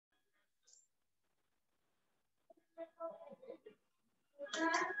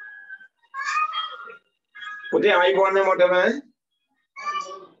පුතේ iPhone එක මොඩම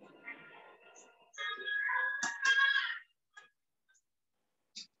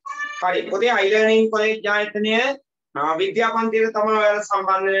හරි පුතේ අයිලර්නින් කොලෙජ් ආයතනය විද්‍යාපන්තියට තමයි ඔයාලා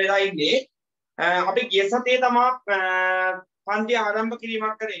සම්බන්ධ වෙලා ඉන්නේ. අපි ගිය සතියේ තමයි පන්ති ආරම්භ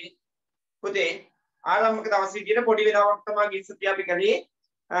කිරීමක් කරේ. පුතේ ආරම්භක දවස් විදියට පොඩි වෙලාවක් තමයි ගිය සතියේ අපි කරේ.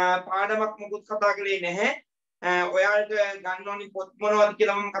 පාඩමක් මොකුත් කතා කරේ නැහැ. ඔයාලට ගන්න ඕනි පොත් මොනවද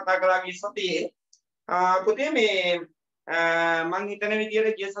කියලා මම කතා කරා ගිය සතියේ. පුතේ මේ මම හිතන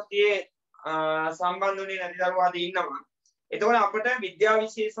විදියට ගිය සතියේ සම්බන්ධ වුණේ නැති දරුවෝ අද ඉන්නවා. එතකොට අපිට විද්‍යා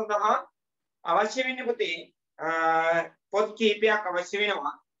විෂය සඳහා අවශ්‍ය වෙන්නේ පුතේ පොත් කීපයක් අවශ්‍ය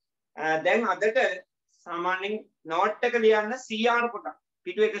වෙනවා. දැන් අදට සාමාන්‍යයෙන් නෝට් එක ලියන්න CR පොතක්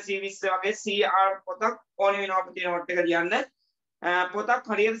පිටු 120 වගේ CR පොතක් ඕන වෙනවා පුතේ නෝට් එක ලියන්න.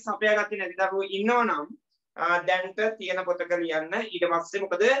 පොතක් හරියට සපයාගත්තේ නැති දරුවෝ ඉන්නවනම් දැන්ට තියෙන පොතක ලියන්න. ඊට පස්සේ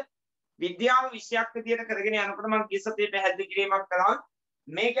මොකද විද්‍යාව විෂයක් විදියට කරගෙන යනකොට මම ගිය සතියේ පැහැදිලි කිරීමක් කළා.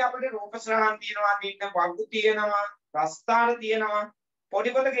 මේකේ අපිට රූප ශ්‍රවණ තියෙනවා, දින්න වගු තියෙනවා, ප්‍රස්ථාර තියෙනවා.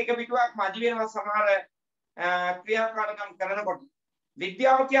 පොඩි පොතක එක පිටුවක් මදි වෙනවා සමහර ක්‍රියාකාරකම් කරනකොට.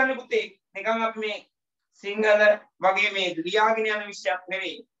 විද්‍යාව කියන්නේ පුතේ නිකන් අපි මේ සිංහල වගේ මේ ලියාගෙන යන විෂයක්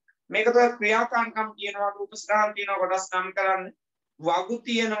නෙවෙයි. මේක තුළ ක්‍රියාකාරකම් තියෙනවා, රූප ශ්‍රවණ තියෙනවා, කොටස් නම් කරන්න, වගු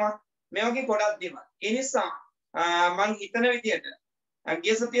තියෙනවා. මේ වගේ ගොඩක් දේවල්. ඒ නිසා මම හිතන විදියට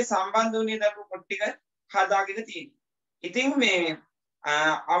ගිය සතියේ සම්බන්ධ වුණේ දරුවෝ පොත් ටික හදාගෙන තියෙනවා. ඉතින් මේ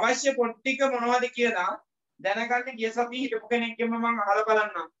අවශ්‍ය පොත් ටික මොනවද කියලා දැනගන්න ගිය සතියේ හිටපු කෙනෙක්ගෙන් මම අහලා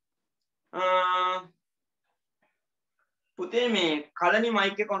බලන්නම්. පුතේ මේ කලණි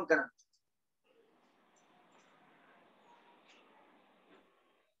මයික් එක ඔන් කරන්න.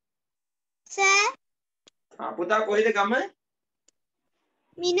 සර්. පුතා කොහෙද ගම?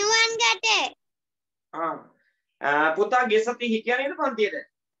 මිනුවන්ගට. පුතා ගිය සතියේ හිටියා නේද පන්තියේද?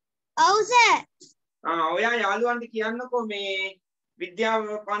 ඔව් සර්. ඔයා යාළුවන්ට කියන්නකෝ මේ විද්‍යාව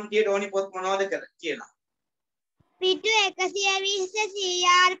පන්තියේ ඕනි පොත් මොනවද කියලා. පිටු 120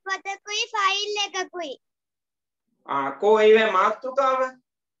 CR පොතකුයි ෆයිල් එකකුයි. කෝ ඒවේ මාතෘකාව?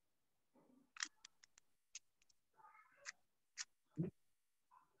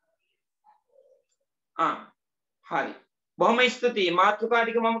 හරි. බොහොම ස්තුතියි. මාතෘකා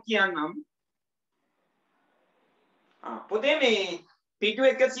ටික මම කියන්නම්. පුතේ මේ පිටු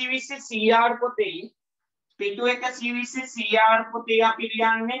 120 CR පොතේ පිටු 120 CR පොතේ අපි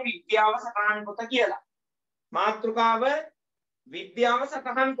ලියන්නේ විද්‍යාව සටහන් පොත කියලා. මාතෘකාව විද්‍යාව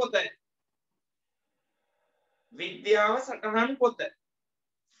සටහන් පොත. විද්‍යාව සටහන් පොත.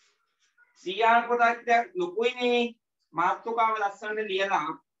 CR පොතක් ලොකුයිනේ. මාතෘකාව ලස්සනට ලියලා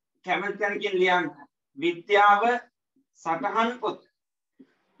කැමති කෙනකින් ලියන්න. විද්‍යාව සටහන් පොත.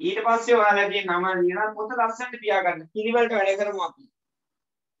 ඊට පස්සේ ඔයාලගේ නම ලියන පොත ලස්සනට තියාගන්න. පිළිවෙලට වැඩ කරමු අපි.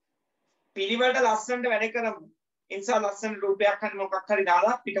 පිළිවෙලට ලස්සනට වැඩ කරමු. ඒ නිසා ලස්සන රූපයක් හරි මොකක් හරි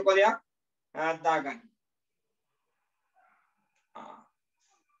දාලා පිටකොලයක් දාගන්න.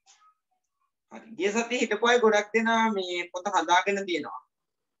 හරි. ගිය සතියේ හිටපු අය ගොඩක් දෙනා මේ පොත හදාගෙන තියෙනවා.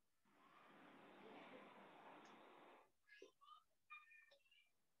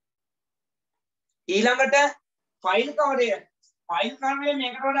 ඊළඟට ෆයිල් කවරය. ෆයිල් කවරේ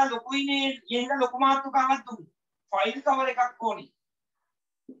මේකට වඩා ලොකුයිනේ. ඊළඟ ලොකු මාතෘකාවක් දුන්නු. ෆයිල් කවර එකක් ඕනි.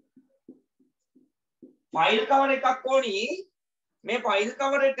 ෆයිල් කවර එකක් ඕනි. මේ ෆයිල්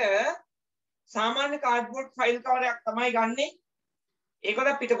කවරේට සාමාන්‍ය කාඩ්බෝඩ් ෆයිල් කවරයක් තමයි ගන්නෙ.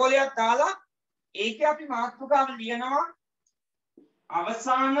 ඒකට පිටකොලයක් දාලා ඒකේ අපි මාතෘකාව ලියනවා.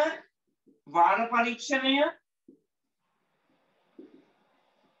 අවසාන වාර පරීක්ෂණය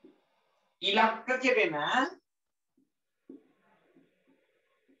ඉලක්ක කෙරෙන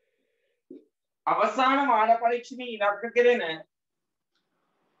අවසාන වාර පරීක්ෂණයේ ඉලක්ක කෙරෙන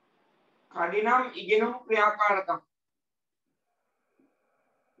කඩිනම් ඉගෙනුම් ක්‍රියාකාරකම්.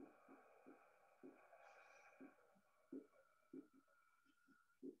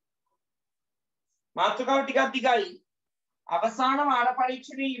 මාතෘකාව ටිකක් දිගයි. අවසාන වාර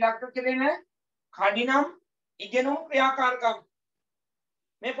පරීක්ෂණයේ ඉලක්ක කෙරෙන කඩිනම් ඉගෙනුම් ක්‍රියාකාරකම්.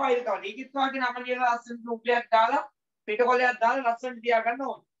 මේ ෆයිල් කවර ඊකිත් වාගේ නම ලියලා ලස්සන රූපයක් දාලා පිටකොලයක් දාලා ලස්සනට තියාගන්න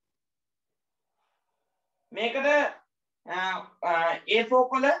ඕනේ. මේකට A4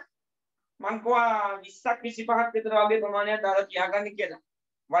 කොල මං කවා 20ක් 25ක් විතර වගේ ප්‍රමාණයක් දාලා තියාගන්න කියලා.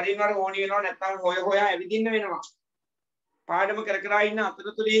 වරින් වර ඕනි වෙනවා නැත්නම් හොයා ඇවිදින්න වෙනවා. පාඩම කර කර ඉන්න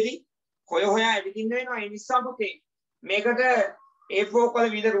අතරතුරේදී හොයා ඇවිදින්න වෙනවා. ඒ නිසා පුතේ මේකට A4 කොල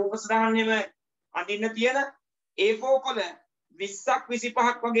විවිධ රූප සටහනෙම අඳින්න තියෙන A4 කොල 20ක්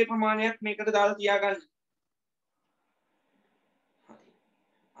 25ක් වගේ ප්‍රමාණයක් මේකට දාලා තියාගන්න. හරි.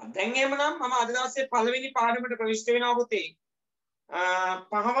 අද දැන් එහෙමනම් මම අද දවසේ පළවෙනි පාඩමට ප්‍රවිෂ්ඨ වෙනවා පුතේ.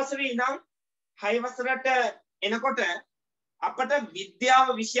 5 වසරේ ඉඳන් 6 වසරට එනකොට අපට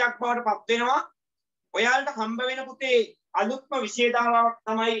විද්‍යාව විෂයක් බවට පත් වෙනවා. ඔයාලට හම්බ වෙන පුතේ අලුත්ම විෂය ධාරාවක්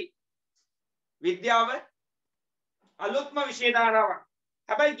තමයි විද්‍යාව. අලුත්ම විෂය ධාරාවක්.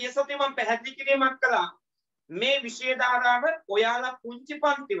 හැබැයි ගිය සතියේ මම පැහැදිලි කිරීමක් කළා. මේ විෂය ධාරාව ඔයාලා පුංචි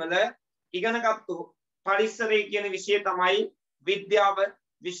පන්තිවල ඉගෙන ගත්තු පරිසරය කියන විෂය තමයි විද්‍යාව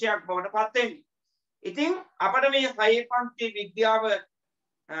විෂයක් බවට පත් වෙන්නේ. ඉතින් අපිට මේ 6 පන්තියේ විද්‍යාව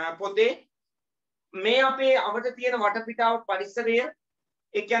පොතේ මේ අපේ අපිට තියෙන වටපිටාව පරිසරය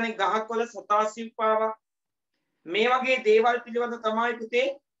ඒ කියන්නේ ගහකොළ සතා සිව්පාවක් මේ වගේ දේවල් පිළිබඳ තමයි පුතේ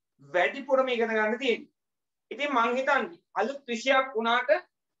වැඩිපුරම ඉගෙන ගන්න තියෙන්නේ. ඉතින් මං හිතන්නේ අලුත් විෂයක් වුණාට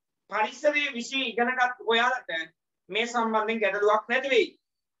පරිසරයේ විෂය ඉගෙනගත් ඔයාලට මේ සම්බන්ධයෙන් ගැටලුවක් නැති වෙයි.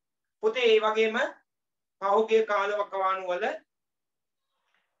 පුතේ ඒ වගේම පහුගිය කාලවකවානු වල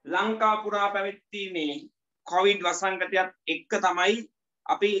ලංකා පුරා පැවැත්වීමේ කොවිඩ් වසංගතයත් එක්ක තමයි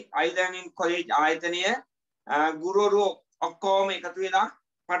අපි ආයතනයෙන් කොලෙජ් ආයතනය ගුරුවරු ඔක්කොම එකතු වෙලා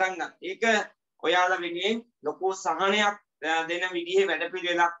පටන් ගන්න. ඒක ඔයාලා වෙනුවෙන් ලොකු සහනයක් දෙන විදිහේ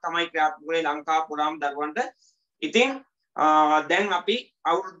වැඩපිළිවෙලක් තමයි ක්‍රියාත්මක වෙන්නේ ලංකා පුරාම දරුවන්ට. ඉතින් දැන් අපි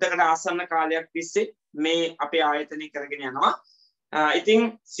අවුරුද්දකට ආසන්න කාලයක් තිස්සේ මේ අපේ ආයතනය කරගෙන යනවා. ඉතින්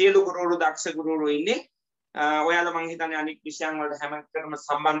සියලු ගුරුවරු දක්ෂ ගුරුවරු ඉන්නේ. ඔයාලා මං හිතන්නේ අනික් විෂයන් වලට හැමකටම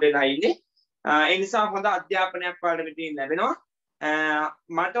සම්බන්ධ වෙලා ඉන්නේ. ඒ නිසා හොඳ අධ්‍යාපනයක් ඔයාලට මෙතනින් ලැබෙනවා.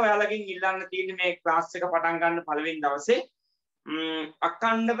 මට ඔයාලගෙන් ඉල්ලන්න තියෙන්නේ මේ ක්ලාස් එක පටන් ගන්න පළවෙනි දවසේ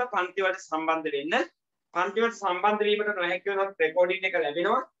අඛණ්ඩව පන්ති වලට සම්බන්ධ වෙන්න. පන්ති වලට සම්බන්ධ වීමට නොහැකි වුණොත් රෙකෝඩින් එක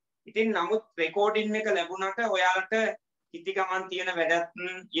ලැබෙනවා. ඉතින් නමුත් රෙකෝඩින් එක ලැබුණාට ඔයාලට හිටි ගමන් තියෙන වැඩත්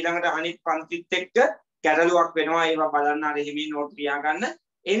ඊළඟට අනිත් පන්තිත් එක්ක ගැටලුවක් වෙනවා. ඒවා බලන්න අර හිමින් නෝට් ලියා ගන්න.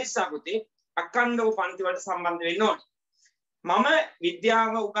 ඒ නිසා පුතේ අඛණ්ඩව පන්ති වලට සම්බන්ධ වෙන්න ඕනේ. මම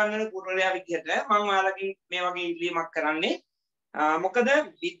විද්‍යාව උගන්වන ගුරුවරයා විදිහට මම ඔයාලගෙන් මේ වගේ ඉල්ලීමක් කරන්නේ. මොකද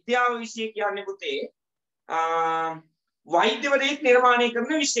විද්‍යාව විෂය කියන්නේ පුතේ වෛද්‍යවරයෙක් නිර්මාණය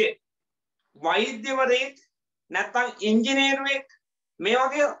කරන විෂය. වෛද්‍යවරයෙක් නැත්නම් ඉංජිනේරුවෙක් මේ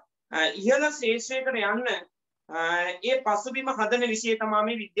වගේ ඉහළ ශේෂ්ත්‍රයකට යන්න ඒ පසුබිම හදන විෂය තමයි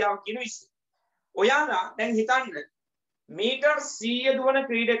මේ විද්‍යාව කියන විෂය. ඔයාලා දැන් හිතන්න මීටර් 100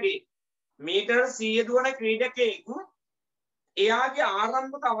 දුවන ක්‍රීඩකයෙක් එයාගේ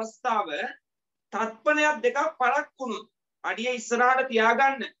ආරම්භක අවස්ථාව තත්පරයක් දෙකක් පරක් වුණොත් අඩිය ඉස්සරහට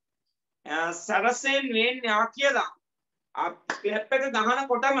තියාගන්න සරසෙන් වෙන්නේ කියලා ක්ලැප් එක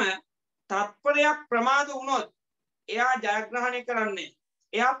ගහනකොටම තත්පරයක් ප්‍රමාද වුණොත් එයා ජයග්‍රහණය කරන්නේ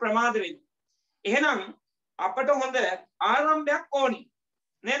එයා ප්‍රමාද වෙන්නේ. එහෙනම් අපට හොඳ ආරම්භයක් ඕනි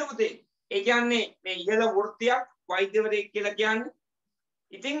නේද පුතේ? ඒ කියන්නේ මේ ඉහළ වෘත්තියක් වෛද්‍යවරයෙක් කියලා කියන්නේ.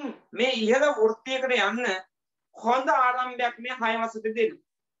 ඉතින් මේ ඉහළ වෘත්තියකට යන්න හොඳ ආරම්භයක් මේ 6 වසරේ දෙන්න.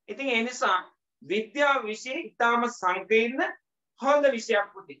 ඉතින් ඒ නිසා විද්‍යාව විෂය ඉතාම සංකීර්ණ හොඳ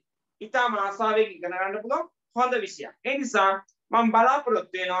විෂයක් පුතේ. ඉතාම ආසාවෙන් ඉගෙන ගන්න පුළුවන් හොඳ විෂයක්. ඒ නිසා මම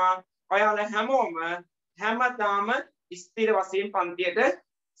බලාපොරොත්තු වෙනවා ඔයාලා හැමෝම හැමදාම ස්ථිර වශයෙන් පන්තියට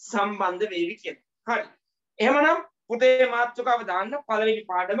සම්බන්ධ වෙවි කියලා. හරි. එහෙමනම් පුතේ මාතෘකාව දාන්න පළවෙනි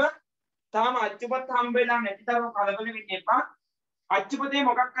පාඩම. තාම අච්චුපත් හම්බ වෙලා නැති තරම කලබල වෙන්න එපා. අච්චුපතේ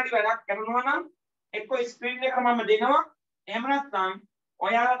මොකක් හරි වැඩක් කරනවා නම් එක්ක ස්ක්‍රීන් එක මම දෙනවා. එහෙම නැත්නම්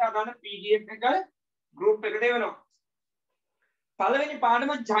ඔයාලට අදාළ PDF එක group එකට එවනවා. පළවෙනි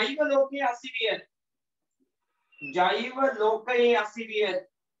පාඩම ජෛව ලෝකයේ අසිරිය. ජෛව ලෝකයේ අසිරිය.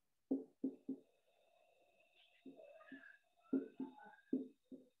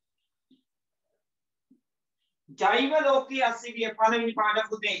 ජෛව ලෝකයේ අසිරිය පළවෙනි පාඩම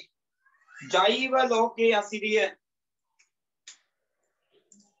පුතේ. ජෛව ලෝකයේ අසිරිය.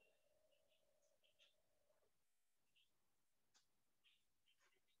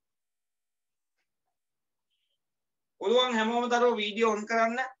 පුළුවන් හැමෝම දරුවෝ වීඩියෝ ඔන්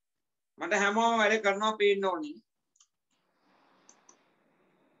කරන්න. මට හැමෝම වැඩ කරනවා පේන්න ඕනි.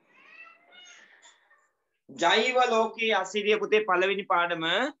 ජෛව ලෝකයේ අසිරිය පුතේ පළවෙනි පාඩම.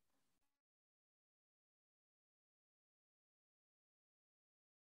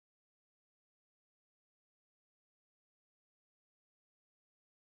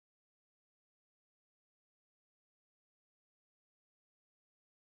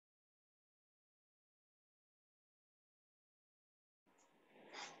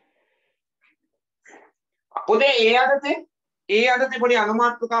 පුතේ ඒ අදතේ පොඩි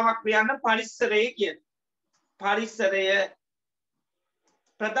අනුමාත්‍රකාවක් ලියන්න පරිසරය කියන. පරිසරය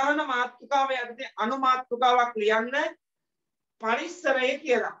ප්‍රධාන මාතෘකාව යටතේ අනුමාත්‍රකාවක් ලියන්න පරිසරය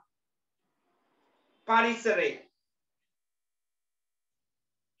කියලා. පරිසරය.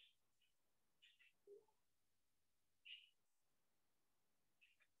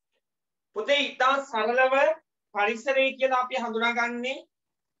 පුතේ ඉතා සරලව පරිසරය කියලා අපි හඳුනාගන්නේ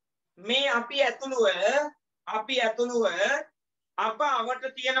මේ අපි ඇතුළුව අප අවට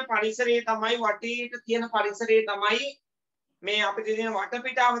තියෙන පරිසරය තමයි වටේට තියෙන පරිසරය තමයි මේ අපිට තියෙන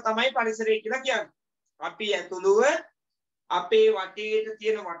වටපිටාව තමයි පරිසරය කියලා කියන්නේ. අපි ඇතුළුව අපේ වටේට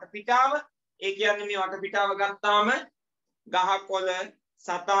තියෙන වටපිටාව ඒ කියන්නේ මේ වටපිටාව ගත්තාම ගහකොළ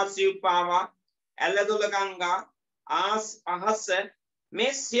සතා සිව්පාවා ඇලදොල ගංගා අහස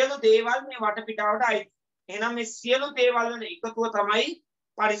මේ සියලු දේවල් මේ වටපිටාවට අයිති. එහෙනම් මේ සියලු දේවල් වල එකතුව තමයි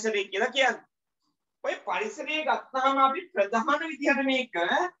පරිසරය කියලා කියන්නේ. ඔය පරිසරය ගත්තාම අපි ප්‍රධාන විදිහට මේක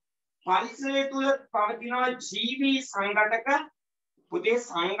පරිසරය තුල පවතින ජීවී සංඝටක පුතේ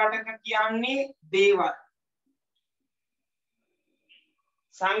සංඝටක කියන්නේ දේවල්.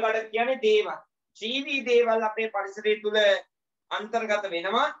 සංඝටක කියන්නේ දේවල්. ජීවී දේවල් අපේ පරිසරය තුල අන්තර්ගත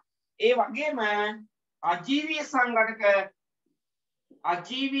වෙනවා. ඒ වගේම අජීවී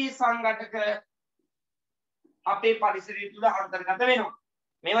සංඝටක අපේ පරිසරය තුල අන්තර්ගත වෙනවා.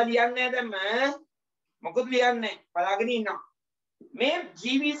 මේවා ලියන්නේ දැම්ම මොකද ලියන්නේ බලාගෙන ඉන්නවා. මේ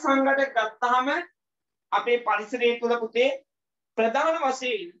ජීවී සංඝටක ගත්තාම අපේ පරිසරය තුල පුතේ ප්‍රධාන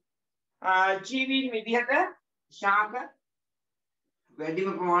වශයෙන් ජීවීන් විදිහට ශාක වැඩිම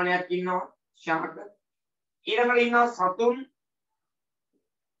ප්‍රමාණයක් ඉන්නවා. ශාක ඊළඟට ඉන්නවා සතුන්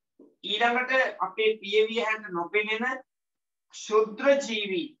ඊළඟට අපේ පියවිය හැට නොපෙනෙන ක්ෂුද්‍ර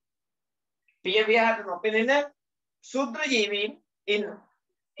ජීවී පියවිය හැට නොපෙනෙන ක්ෂුද්‍ර ජීවීන් ඉන්නවා.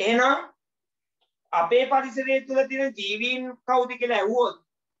 එහෙනම් අපේ පරිසරය තුල තියෙන ජීවීන් කවුද කියලා ඇහුවොත්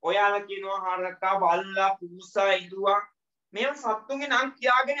ඔයාලා කියනවා හරකා බල්ලා පූසා ඉදුවා මේවා සත්තුන්ගේ නම්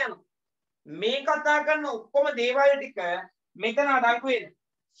කියාගෙන යනවා. මේ කතා කරන ඔක්කොම දේවල් ටික මෙතන අඩංගු වෙනවා.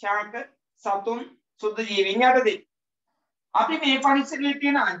 ශාක සතුන් සුද්ධ ජීවීන් යටතේ. අපි මේ පරිසරයේ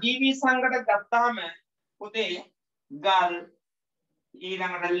තියෙන අජීවී සංඝටක ගත්තාම පුතේ ගල්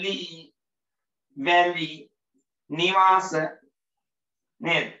ඊළඟට ලී වැලි නිවාස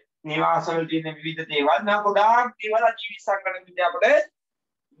නේද? නිවාස වල තියෙන විවිධ දේවල් නම් ගොඩාක් දේවල් අජීවී සංඝටක විදිහට අපිට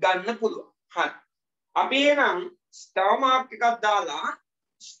ගන්න පුළුවන්. හරි. අපි එහෙනම් ස්ටාර් මාක්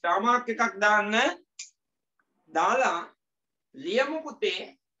එකක් දාලා ලියමු පුතේ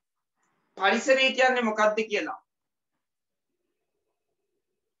පරිසරය කියන්නේ මොකක්ද කියලා.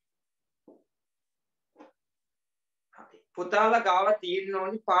 පුතාලා ගාව තියෙන්න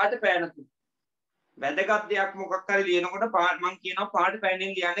ඕනි පාට පෑන තුන. වැදගත් දෙයක් මොකක් හරි ලියනකොට මම කියනවා පාට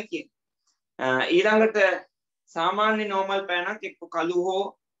පෑනෙන් ලියන්න කියලා. ඊළඟට සාමාන්‍ය නෝමල් පෑනක් එක්ක කළු හෝ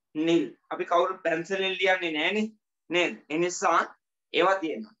නිල්. අපි කවුරුත් පැන්සලෙන් ලියන්නේ නැහනේ නේද? ඒ නිසා ඒවා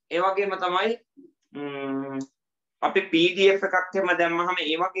තියෙනවා. ඒ වගේම තමයි අපි PDF එකක් එහෙම දැම්මහම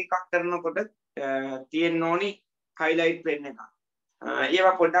ඒ වගේ එකක් කරනකොට තියෙන්න ඕනි highlight pen එකක්.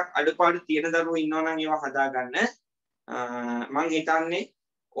 ඒවා පොඩ්ඩක් අඩුපාඩු තියෙන දරුවෝ ඉන්නවා නම් ඒවා හදාගන්න. මම හිතන්නේ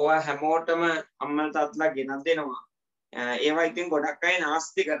ඔයා හැමෝටම අම්මලා තාත්තලා ගෙනත් දෙනවා. ඒවා ඉතින් ගොඩක් අය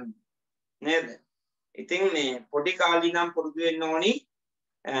නාස්ති කරනවා. නේද? ඉතින් මේ පොඩි කාලේ ඉඳන් පුරුදු වෙන්න ඕනි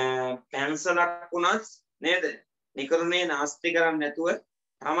පැන්සලක් වුණත් නේද? නිකරුණේ නාස්ති කරන්නේ නැතුව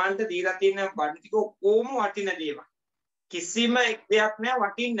Tamanට දීලා තියෙන බඩු ටික ඔක්කොම වටින දේවල්. කිසිම දෙයක් නෑ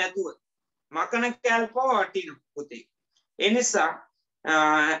වටින්නේ නැතුව. මකන කැල්පව වටිනවා පුතේ. ඒ නිසා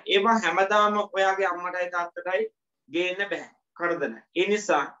ඒවා හැමදාම ඔයාගේ අම්මටයි තාත්තටයි ගේන්න බෑ. කරද නැහැ. ඒ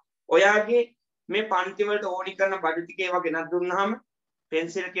නිසා ඔයාගේ මේ පන්ති වලට ඕනි කරන බඩු ටික ඒවා ගෙනත් දුන්නාම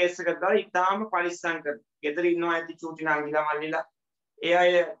පෙන්සිල් කේස් එකක් දාලා ඉතාලම පරිස්සම් කරන්න. ගෙදර ඉන්නවා ඇති චූටි නංගිලා මල්ලිලා. ඒ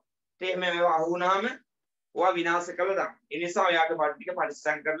අය මේවා අහු වුණාම ඔයා විනාශ කළා දාන්න. ඒ නිසා ඔයාගේ බඩු ටික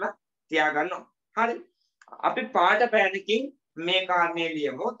පරිස්සම් කරලා තියාගන්න ඕන. හරි. අපි පාට පෑනකින් මේ කාරණේ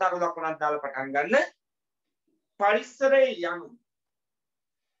ලියමු. තරු ලකුණක් දාලා පටන් ගන්න. පරිසරයේ යනු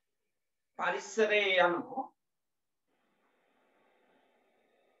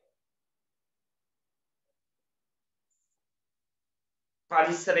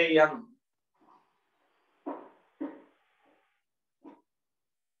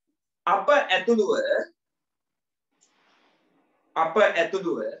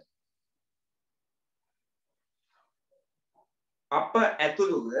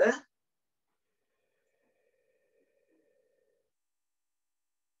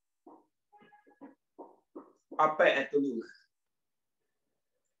අප ඇතුළුව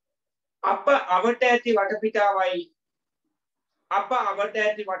අප අවට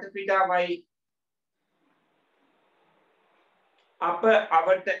ඇති වටපිටාවයි අප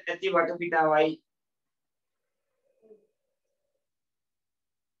අවට ඇති වටපිටාවයි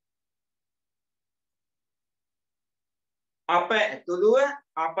අප ඇතුළුව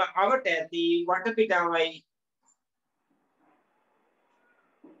අප අවට ඇති වටපිටාවයි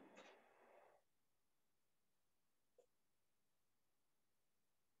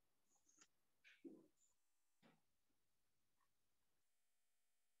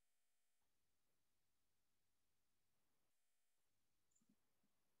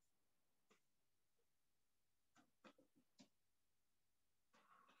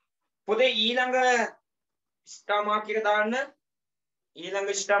පොතේ ඊළඟ ස්ටාර් මාක් එක දාන්න.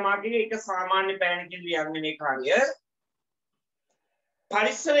 ඊළඟ ස්ටාර් මාක් එක එක සාමාන්‍ය පෑනකින් ලියන්න මේ කාර්යය.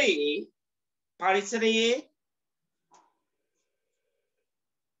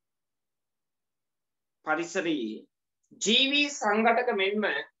 පරිසරයේ ජීවී සංඝටක මෙන්ම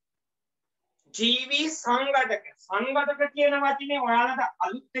ජීවී සංඝටක කියන වචනේ ඔයාලට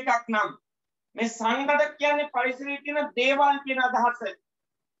අලුත් එකක් නම් මේ සංඝටක කියන්නේ පරිසරයේ තියෙන දේවල් කියන අදහස.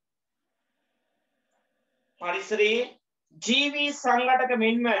 පරිසරයේ ජීවී සංඝටක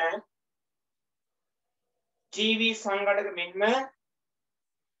මෙන්ම ජීවී සංඝටක මෙන්ම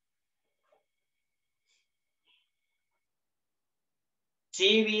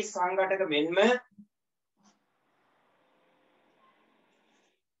ජීවී සංඝටක මෙන්ම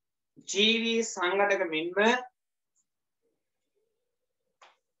ජීවී සංඝටක මෙන්ම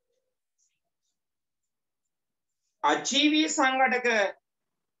අජීවී සංඝටක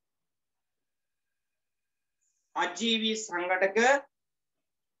අජීවී සංඝටක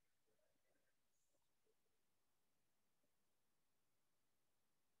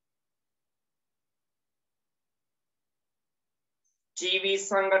ජීවී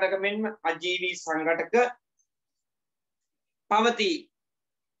සංඝටක මෙන්ම අජීවී සංඝටක පවතී.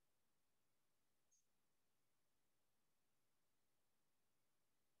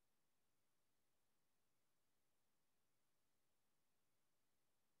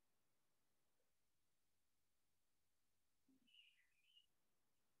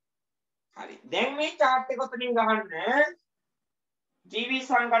 හරි. දැන් මේ chart එක ඔතනින් ගහන්න. ජීවී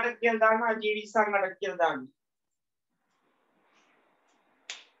සංඝටක කියලා දාන්න අජීවී සංඝටක කියලා දාන්න.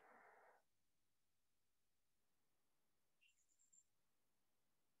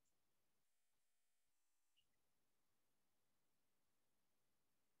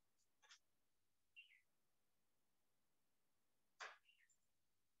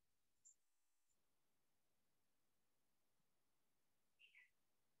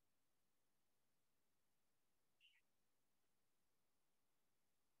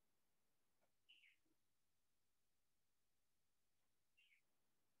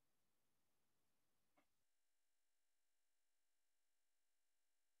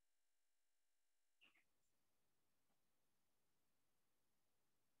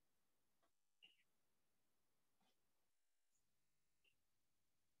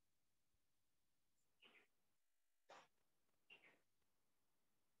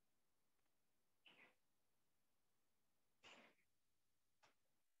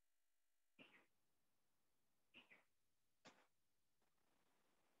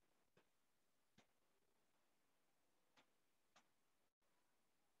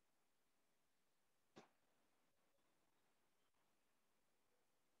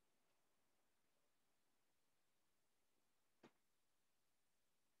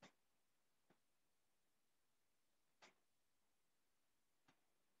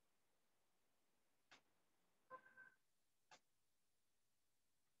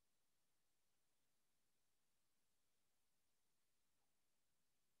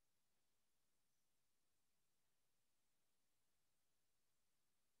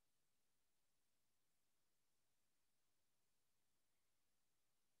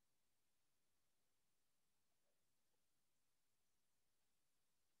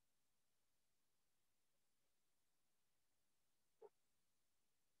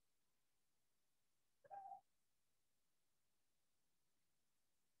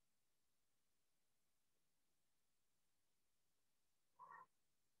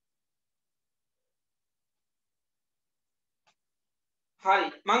 හරි.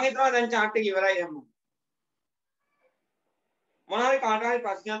 මම හිතනවා දැන් chart එක ඉවරයි හැමෝම. මොනවාරි කාට හරි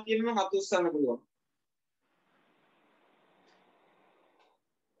ප්‍රශ්නයක් තියෙනවා නම් අත උස්සන්න පුළුවන්.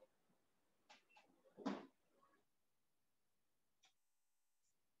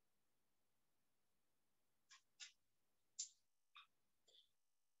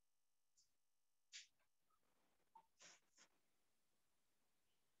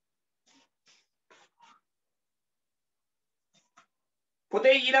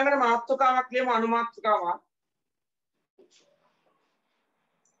 පොතේ ඊළඟට මාතෘකාවක් ලියමු අනුමාතෘකාවක්.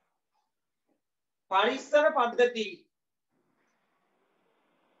 පරිසර පද්ධති.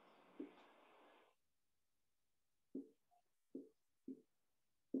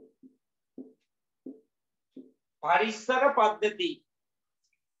 පරිසර පද්ධති.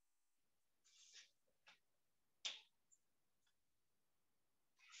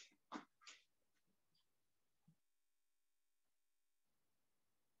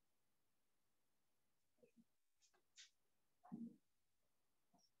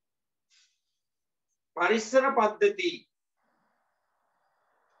 පරිසර පද්ධති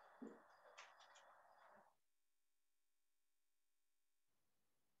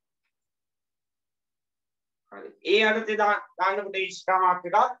හරි. ඒ අර්ථය දාන්න පුතේ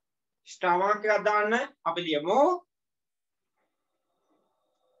ස්ටාර්මාක් එකක් දාන්න අපි ලියමු.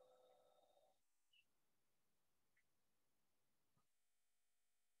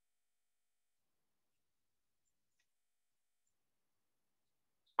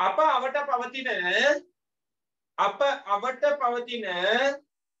 අප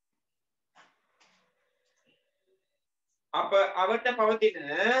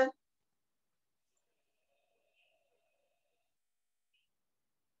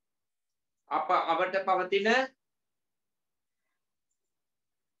අවට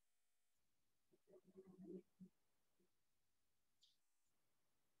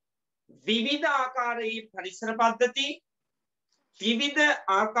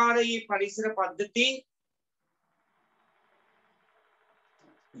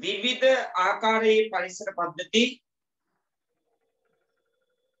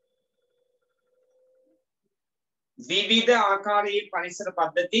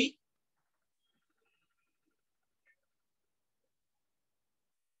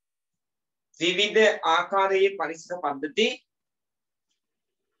විවිධ ආකාරයේ පරිසර පද්ධති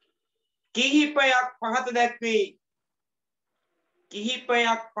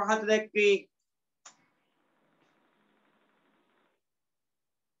කිහිපයක් පහත දැක්වේ.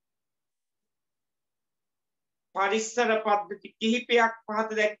 පරිසර පද්ධති කිහිපයක් පහත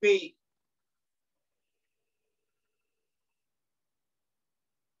දැක්වේ.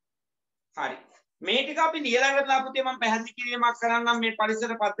 හරි. මේ ටික අපි ලියලා ගත්තා පුතේ මම පැහැදිලි කිරීමක් කරන්නම් මේ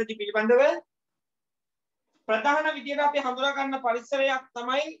පරිසර පද්ධති පිළිබඳව. ප්‍රධාන විදියට අපි හඳුනා ගන්න පරිසරයක්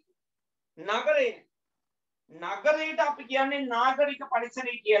තමයි නගරය. නගරයට අපි කියන්නේ නාගරික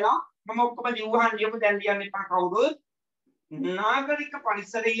පරිසරය කියලා. මම ඔක්කොම ලියුවාන් ලියමු දැන් ලියන්න එපා කවුරුත්. නාගරික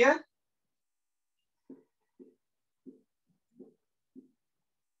පරිසරය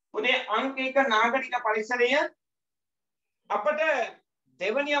පුතේ අංක 1 නාගරික පරිසරය අපිට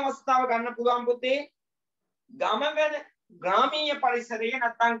දෙවැනි අවස්ථාව ගන්න පුළුවන් පුතේ ගමගන ග්‍රාමීය පරිසරය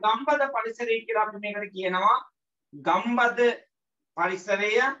නැත්නම් ගම්බද පරිසරය කියලා අපි මේකට කියනවා. ගම්බද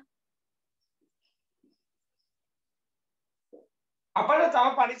පරිසරය අපිට තව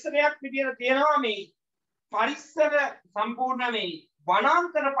පරිසරයක් විදියට තියෙනවා මේ පරිසර සම්පූර්ණ මේ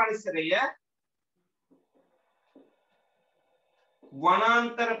වනාන්තර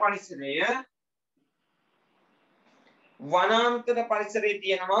පරිසරය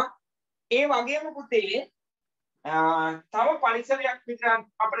තියෙනවා. ඒ වගේම පුතේ තව පරිසරයක් විතර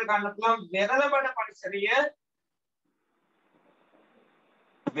අපිට ගන්න පුළුවන් වෙරළබඩ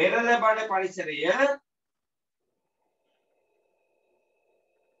පරිසරය.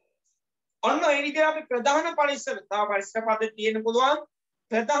 ඔන්න ඒ විදිහට අපි ප්‍රධාන පරිසර තව පරිසර පද්ධති තියෙන්න පුළුවන්.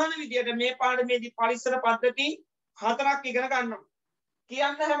 ප්‍රධාන විදිහට මේ පාඩමේදී පරිසර පද්ධති 4ක් ඉගෙන ගන්නවා.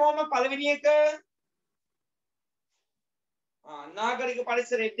 කියන්න හැමෝම පළවෙනි එක නාගරික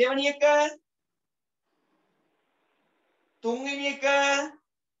පරිසරයේ, දෙවෙනි එක, තුන්වෙනි එක,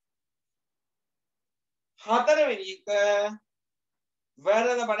 හතරවෙනි එක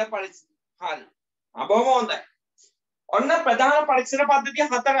වෙරළබඩ පරිසරය. හරි. බොහොම හොඳයි. ඔන්න ප්‍රධාන පරිසර පද්ධති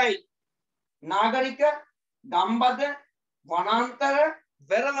 4යි. නාගරික, ගම්බද, වනාන්තර,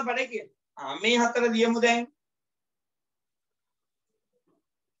 වෙරළබඩ කියන. මේ 4 ලියමු දැන්.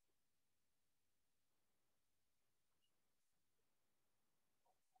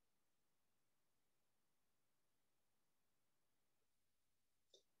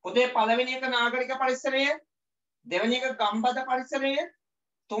 පුතේ පළවෙනි එක නාගරික පරිසරය, දෙවෙනි එක ගම්බද පරිසරය,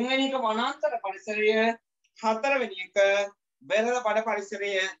 තුන්වෙනි එක වනාන්තර පරිසරය, හතරවෙනි එක වෙරළබඩ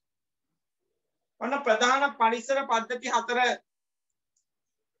පරිසරය. ඔන්න ප්‍රධාන පරිසර පද්ධති 4.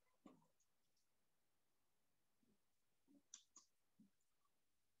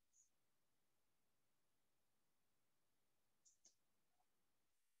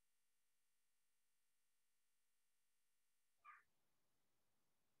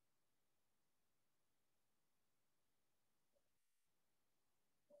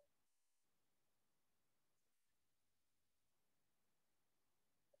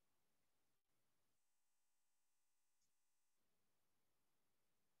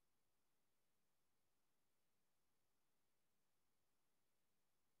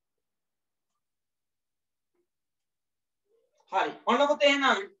 හරි. ඔන්න පුතේ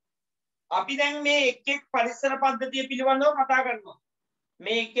එහෙනම් අපි දැන් මේ එක් පරිසර පද්ධතිය පිළිබඳව කතා කරනවා.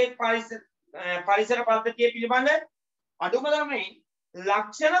 මේ එක් පරිසර පද්ධතිය පිළිබඳ අඩුම තරමේ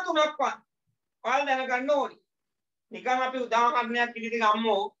ලක්ෂණ 3ක්වත් ඔයාලා දැනගන්න ඕනි. නිකන් අපි උදාහරණයක් විදිහට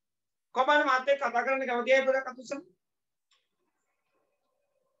ගමු. කොහොමද මාත් එක්ක කතා කරන්න කැමතියි පොඩක් අතුස්සන්.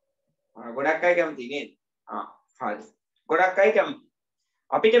 ගොඩක් අය කැමති නේද? හරි. ගොඩක් අය කැමති.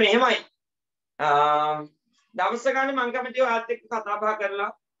 අපිට මෙහෙමයි. දවස ගන්න මම කැමතියි ඔයාලත් එක්ක කතා බහ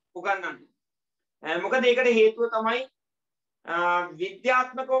කරලා උගන්වන්න. මොකද ඒකට හේතුව තමයි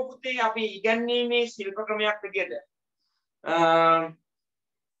විද්‍යාත්මකව පුතේ අපි ඉගැන්වීමේ ශිල්ප ක්‍රමයක් විදියට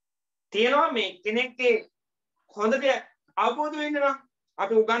තියෙනවා මේ කෙනෙක්ගේ හොඳට අවබෝධ වෙන්න නම්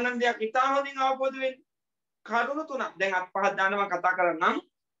අපි උගන්වන දෙයක් ඉතා හොඳින් අවබෝධ වෙන්න කරුණු තුනක් දැන් අත් පහක් දාන්න මම කතා කරන්නම්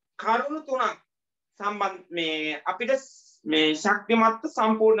කරුණු තුනක් සම්බන්ධ මේ අපිට මේ ශක්තිමත්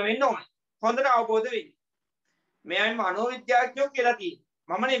සම්පූර්ණ වෙන්න ඕනේ හොඳට අවබෝධ වෙන්න මෙයන් මනෝවිද්‍යාඥයෝ කියලා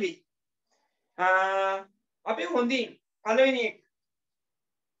තියෙනවා මම නෙවෙයි අපි හොඳින් පළවෙනි එක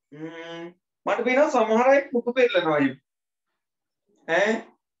මට පේනවා සමහර අය පුතු පෙරලනවා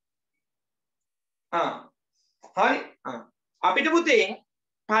හරි අපිට පුතේ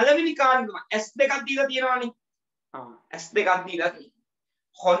පළවෙනි කාරණා S දෙකක් දීලා තියෙනවානේ S දෙකක් දීලා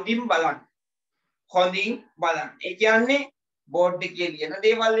තියෙනවා හොඳින් බලන්න ඒ කියන්නේ බෝඩ් එකේ ලියන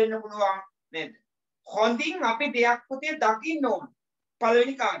දේවල් වෙන්න පුළුවන් නේද හොඳින් අපි දෙයක් පුතේ දකින්න ඕන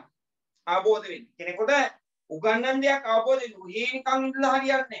පළවෙනි කාරණා අවබෝධ වෙන්න කෙනෙකුට උගන්නන දෙයක් අවබෝධ වෙන්න නිකන් ඉඳලා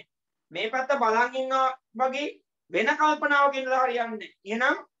හරියන්නේ මේ පැත්ත බලන් ඉන්නවා වගේ වෙන කල්පනාවක ඉඳලා හරියන්නේ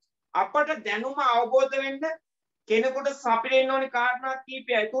එහෙනම් අපට දැනුම අවබෝධ වෙන්න කෙනෙකුට සපිරෙන්න ඕනේ කාරණා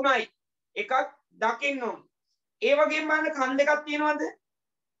කීපයයි තුනයි එකක් දකින්න ඕනේ ඒ වගේම බලන්න කන් දෙකක් තියෙනවද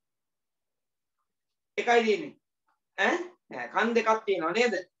එකයි තියෙන්නේ කන් දෙකක් තියෙනව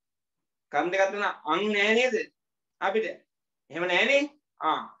නේද කන් දෙකක් තියෙනවා අන් නෑ නේද අපිට එහෙම නෑනේ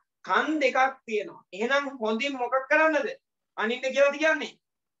කන් දෙකක් තියෙනවා එහෙනම් හොඳින් මොකක් කරන්නද අනින්න කියලාද කියන්නේ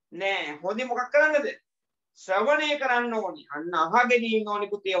නෑ හොඳින් මොකක් කරන්නද ශ්‍රවණය කරන්න ඕනේ අන්න අහගෙන ඉන්න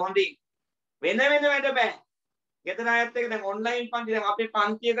ඕනේ පුතේ හොඳින් වෙන වැඩ බෑ ගෙදර අයත් එක්ක දැන් ඔන්ලයින් පන්ති දැන් අපේ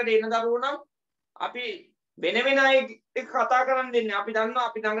පන්තියකට එන දරුවෝ නම් අපි වෙන අය එක්ක කතා කරන්න දෙන්නේ අපි දන්නවා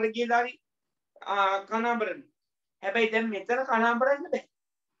අපි ළඟට ගිහලා හරි කනඹරන හැබැයි දැන් මෙතන කනඹරන්න බෑ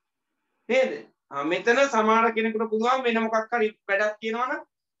නේද මෙතන සමහර කෙනෙකුට පුළුවන් වෙන මොකක් හරි වැඩක් තියෙනවනම්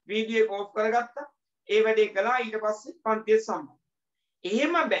වීඩියෝ එක ඔෆ් කරගත්තා ඒ වැඩේ කළා ඊට පස්සේ පන්තිය සම්මත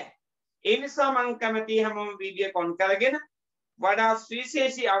එහෙම බෑ ඒ නිසා මම කැමතියි හැමෝම වීඩියෝ කොන් කරගෙන වඩා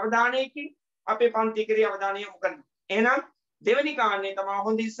විශේෂී අවධානයකින් අපේ පන්ති කරේ අවධානය යොමු කරන්න. එහෙනම් දෙවෙනි කාරණේ තමයි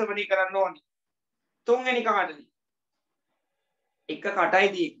හොඳින් ශ්‍රවණය කරන්න ඕනේ. තුන්වෙනි කාරණේ එක කටයි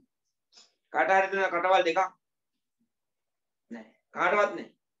තියෙන්නේ. කට හරි දෙන කටවල් දෙකක් නෑ. කාටවත්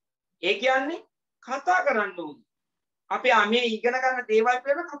නෑ. ඒ කියන්නේ කතා කරන්න ඕනේ. අපි මේ ඉගෙන ගන්න දේවල්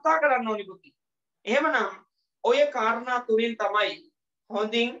පිළිබඳව කතා කරන්න ඕනේ පුතේ. එහෙමනම් ඔය කාරණා තුنين තමයි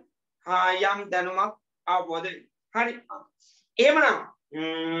හොඳින් යම් දැනුමක් අවබෝධ වෙන්නේ. හරි.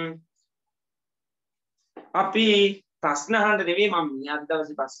 එහෙමනම් අපි ප්‍රශ්න අහන්න නෙවෙයි මම අද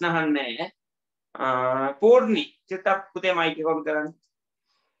දවසේ ප්‍රශ්න අහන්නේ නැහැ. පූර්ණි චිත්තක් පුතේ මයික් එක ඔන් කරන්න.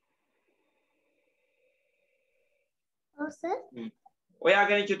 ඔව් සර්.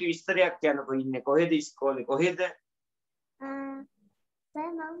 ඔයාගෙන චුටි විස්තරයක් කියන්නකෝ ඉන්නේ කොහෙද ඉස්කෝලේ කොහෙද? සර්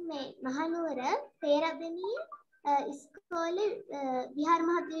මම මේ මහනුවර පේරාදෙණිය ඉස්කෝලේ විහාර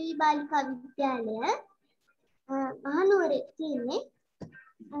මහදේවී බාලිකා විද්‍යාලය මහනුවරේ තියෙන්නේ.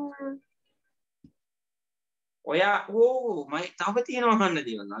 ඔයා මම තව තියෙනවා කන්න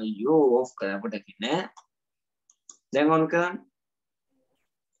දේවල් අයියෝ ඔෆ් කරපට කිනේ දැන් ඔන් කරන්න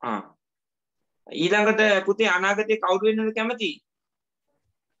ඊළඟට පුතේ අනාගතේ කවුරු වෙන්නද කැමති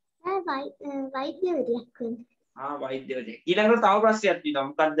වෛද්‍යවරියක් වෙන්න වෛද්‍යවරියක් ඊළඟට තව ප්‍රශ්නයක් තියෙනවා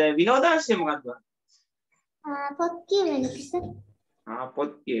මොකද්ද විනෝදාංශය මොකද්ද පොත් කියවන සර්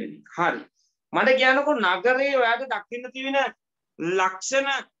පොත් කියවන හරි මට කියන්නකෝ නගරේ ඔයාට දකින්න තියෙන ලක්ෂණ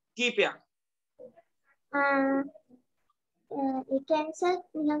කීපයක් ඒ කියන්නේ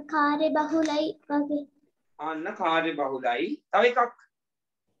නිකන් කාර්ය බහුලයි වගේ. අන්න කාර්ය බහුලයි. තව එකක්.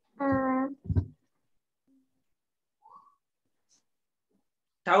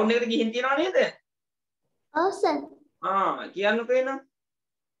 ටවුන් එකට ගිහින් තියනවා නේද? ඔව් සර්. කියන්නකෝ එන.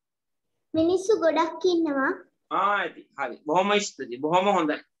 මිනිස්සු ගොඩක් ඉන්නවා. ඇති. හරි. බොහොම ස්තුතියි. බොහොම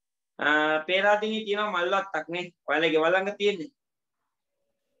හොඳයි. පේරාදෙණියේ තියෙනවා මල්වත්තක් නේ. ඔයාලගේ ගෙවල් ළඟ තියෙන්නේ.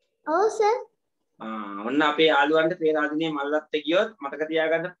 ඔව් සර්. ඔන්න අපේ යාළුවන්ට පේරාදෙණියේ මල්වත්ත ගියොත් මතක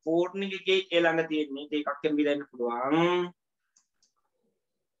තියාගන්න පූර්ණිකගේ ඒ ළඟ තියෙන්නේ ඒකක් එම්බිලා ඉන්න පුළුවන්.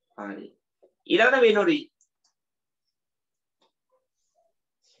 හරි. ඊළඟට වෙනොරි.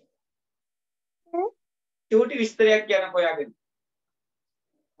 චූටි විස්තරයක් කියන්න ඔයාගෙන.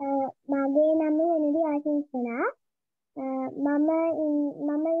 මගේ නම වෙනදි ආශිංසනා. මම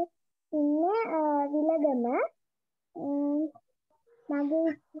ඉන්නේ විලගම.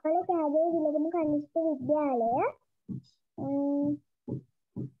 මගේ ඉස්කෝලේ කෑදේ විලගම කනිෂ්ඨ විද්‍යාලය.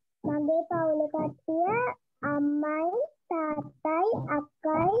 මගේ පවුල කට්ටිය අම්මයි තාත්තයි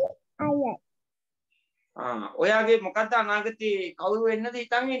අක්කයි අයියයි. ඔයාගේ මොකද්ද අනාගතේ කවුරු වෙන්නද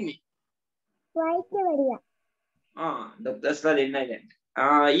හිතන් ඉන්නේ? වෛද්‍යවරියක්. ડોක්ටර්ස්ලා දෙන්නයි දැන්.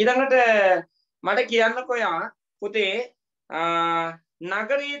 ඊළඟට මට කියන්නකෝ යා පුතේ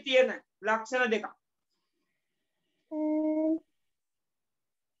නගරයේ තියෙන ලක්ෂණ දෙකක්.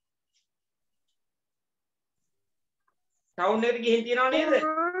 ටවුන් එකට ගිහින් තියනව නේද?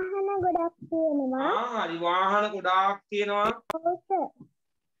 වාහන ගොඩක් තියෙනවා. හරි වාහන ගොඩාක් තියෙනවා.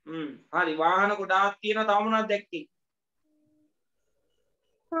 හරි වාහන ගොඩාක් තියෙනවා. තව මොනවද දැක්කේ?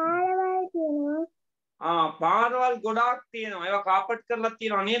 පාරවල් තියෙනවා. පාරවල් ගොඩාක් තියෙනවා. ඒවා කාපට් කරලා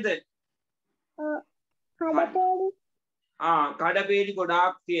තියෙනවා නේද? කඩපේලි. කඩපේලි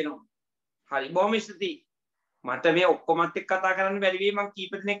ගොඩාක් තියෙනවා. හරි බොහොම ස්තුතියි. මට මේ ඔක්කොමත් එක්ක කතා කරන්න බැරි වෙයි. මම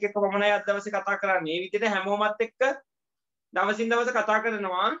කීප දෙනෙක් එක්ක පමණයි අද දවසේ කතා කරන්නේ. මේ විදිහට හැමෝමත් එක්ක දවසින් දවස කතා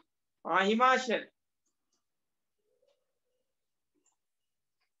කරනවා. හිමාශ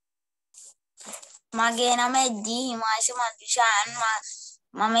මගේ නම ජී හිමාශ මදුෂාන්.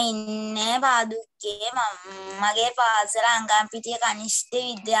 මම ඉන්නේ පාදුක්කේ. මගේ පාසල අංගම්පිටිය කනිෂ්ඨ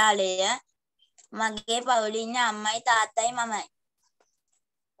විද්‍යාලය. මගේ පවුලේ ඉන්න අම්මයි තාත්තයි මමයි.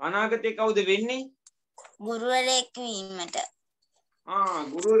 අනාගතේ කවුද වෙන්නේ? ගුරුවරයෙක් වීමට.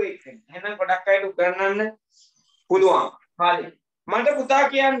 ගුරුවරයෙක් වෙන්න. එහෙනම් ගොඩක් අයට උගන්වන්න පුළුවන්. හරි. මට පුතා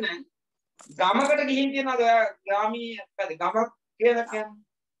කියන්න ගමකට ගිහින් තියනවාද ඔයා ග්‍රාමීය ගමක් කියලා කියන්නේ?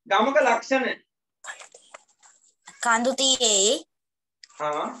 ගමක ලක්ෂණ. කඳු තියේ.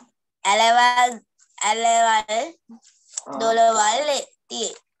 ඇලවල් දොළවල්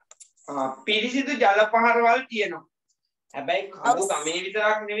තියේ. පිරිසිදු ජල පහරවල් තියෙනවා. හැබැයි කඳු ගමේ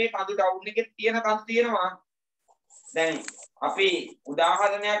විතරක් නෙවෙයි කඳු ටවුන් එකේ තියෙන කඳු තියෙනවා. දැන් අපි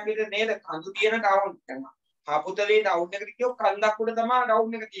උදාහරණයක් විදිහට නේද කඳු තියෙන ටවුන් එක. හපුතලේ ටවුන් එකට කියොත් කන්දක් උඩ තමයි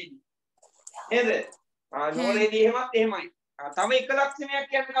ටවුන් එක තියෙන්නේ. නේද? නෝරේදී එහෙමත් එහෙමයි. තව එක ලක්ෂණයක්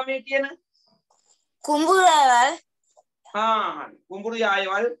කියන්නේ ගමේ තියෙන කුඹුරවල්. හරි. කුඹුරු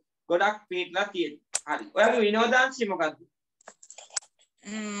යායවල් ගොඩක් පිටලා තියෙනවා. හරි. ඔයාගේ විනෝදාංශය මොකද්ද?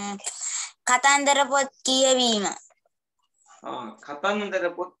 කතන්දර පොත් කියවීම. කතන්දර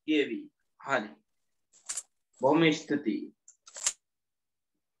පොත් කියවීම. හරි. බොහොම ස්තුතියි.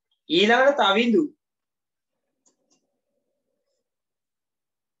 ඊළඟට තවිඳු.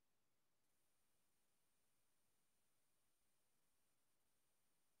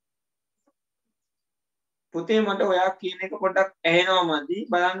 පුතේ මට ඔයා කියන එක පොඩ්ඩක් ඇහෙනවා මදි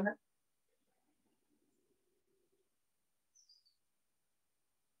බලන්න.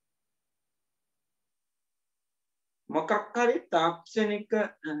 මොකක් හරි තාක්ෂණික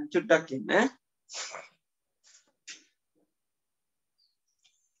චුට්ටක් ඉන්න.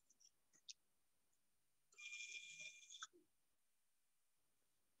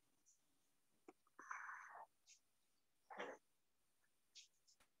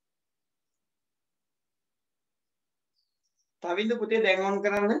 තවින්ද පුතේ දැන් ඔන්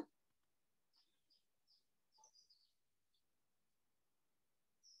කරන්න.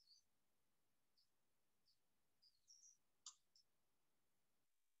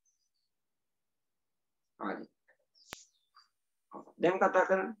 හරි. දැන් කතා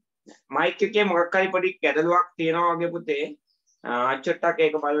කරන්න. මයික් එකේ මොකක් හරි පොඩි ගැටලුවක් තියෙනවා වගේ පුතේ. චුට්ටක්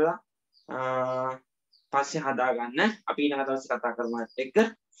ඒක බලලා පස්සේ හදාගන්න. අපි ඊළඟ දවසේ කතා කරමු ඒත් එක්ක.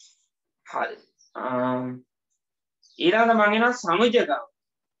 හරි. ඊළඟ මම එනවා සමුජගව.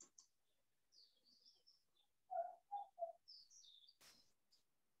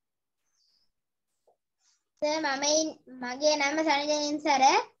 මගේ නම සනිජනින් සර.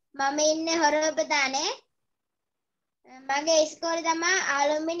 මම ඉන්නේ හොරපතානේ. මගේ ඉස්කෝලේ තමයි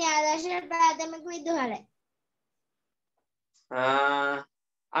ආලම්බිනි ආදර්ශ ප්‍රාථමික විද්‍යාලය.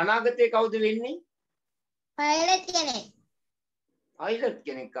 අනාගතේ කවුද වෙන්නේ? පයිලට් කෙනෙක්. පයිලට්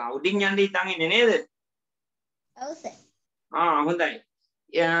කෙනෙක්. උඩින් යන්න හිතන් ඉන්නේ නේද? ඔව් සර්. හොඳයි.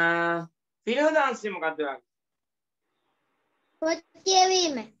 විනෝදාංශය මොකද්ද ඔයාගේ? පොත්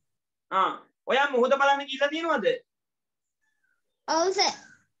කියවීම. ඔයා මුහුද බලන්න ගිහලා තියෙනවද? ඔව් සර්.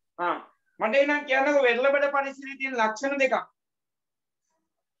 මට එනම් කියන්නකෝ වෙරළබඩ පරිසරයේ තියෙන ලක්ෂණ දෙකක්.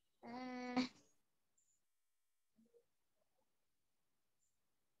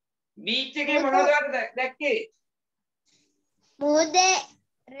 බීච් එකේ මොනවද දැක්කේ? මුහුදේ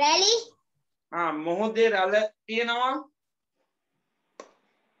රැලි. මොහොතේ රැළ තියෙනවා.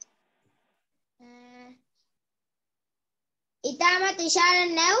 ඉතාමත් විශාල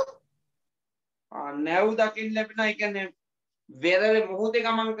නැව්. නැව් දකින්න ලැබෙනවා. ඒ කියන්නේ වෙරළ මොහොතේ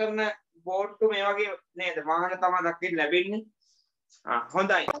ගමන් කරන බෝට්ටු මේ වගේ නේද? වාහන තමයි දකින්න ලැබෙන්නේ.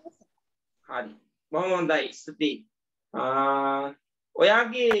 හොඳයි. හරි. බොහොම හොඳයි. ස්තුතියි.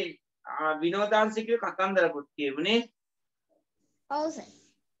 ඔයාගේ විනෝදාංශිකේ කතන්දර පොත් කියවුනේ? ඔව් සර්.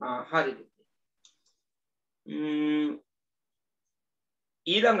 හරි.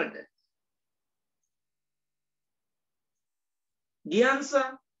 ඊළඟට ගියන්ස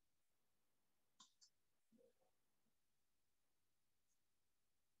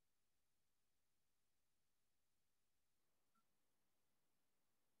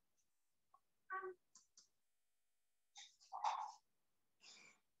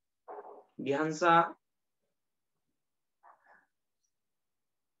ගියන්සා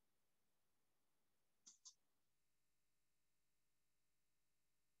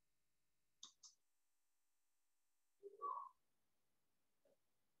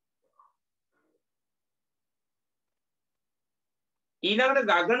ඊළඟට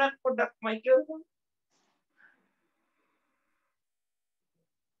ගගන පොඩ්ඩක් මයික් එක ගන්න.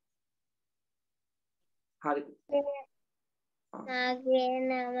 හරි. මාගේ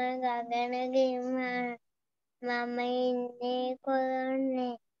නම ගගනගේ මම ඉන්නේ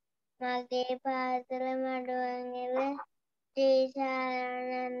කොළොන්නේ. මගේ පාසල මඩුවන්ගල ශ්‍රී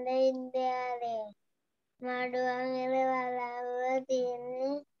ශාලානන්ද විද්‍යාලය. මඩුවන්ගල වලාව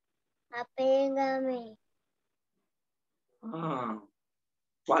තියෙන්නේ අපේ ගමේ.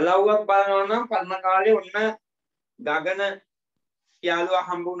 වලව්වක් බලනවා නම් පරණ කාලේ ඔන්න ගගන යාළුවා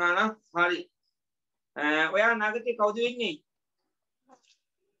හම්බ වුණා නම් හරි. ඔයා නගතේ කවුද වෙන්නේ?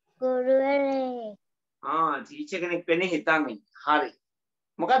 ගුරුවරයෙක්. ටීචර් කෙනෙක් වෙන්නේ හිතන් ඉන්නේ. හරි.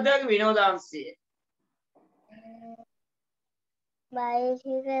 මොකක්ද ඔයාගේ විනෝදාංශය?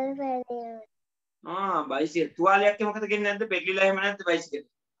 බයිසිකල් පැදීම. බයිසිකල්. තුවාලයක් මොකද කියන්නේ නැද්ද? පෙරලිලා එහෙම නැද්ද බයිසිකල්?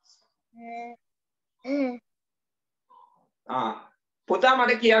 පුතා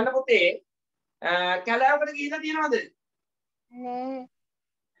මට කියන්න පුතේ කැලෑවකට ගිහිල්ලා තියෙනවද? නෑ.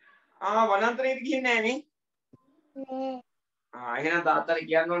 වනාන්තරයට ගිහින් නෑනේ. නෑ. එහෙනම් තාත්තට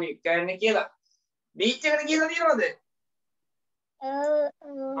කියන්න ඕනේ එක්ක යන්න කියලා. බීච් එකට ගිහිල්ලා තියෙනවද? ඔව්.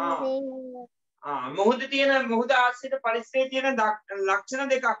 මුහුද ආශ්‍රිත පරිසරයේ තියෙන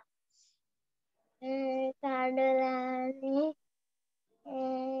ලක්ෂණ දෙකක්. කඩලානේ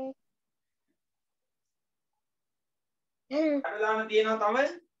කඩලාන තියෙනවා තමයි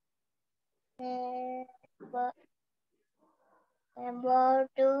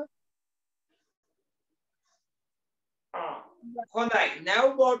බෝටු. හොඳයි.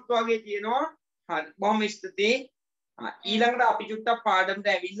 නැව් බෝට් වගේ තියෙනවා. හරි. බොහොම ස්තුතියි. ඊළඟට අපි චුට්ටක් පාඩමට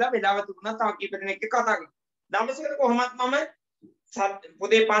ඇවිල්ලා වෙලාව තුනක් තව කීප දෙනෙක් එක්ක කතා කරමු. දවසකට කොහොමත් මම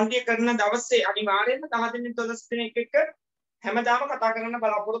පොදේ පන්තිය කරන දවසේ අනිවාර්යයෙන්ම 10 දෙනෙක් 12 දෙනෙක් එක්ක හැමදාම කතා කරන්න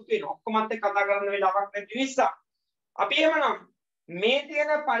බලාපොරොත්තු වෙනවා. ඔක්කොමත් එක්ක කතා කරන්න වෙලාවක් නැති නිසා. අපි එහෙමනම් මේ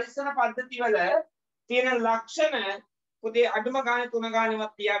තියෙන පරිසර පද්ධති වල තියෙන ලක්ෂණ පුතේ අඩුම ගානේ 3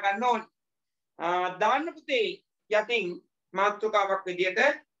 ගානේවත් තියා ගන්න ඕනේ. දාන්න පුතේ යටින් මාතෘකාවක් විදියට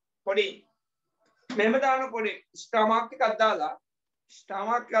පොඩි මෙහෙම දාන පොඩි ස්ටාමාක් එකක්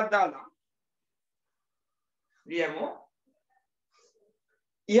දාලා ලියමු.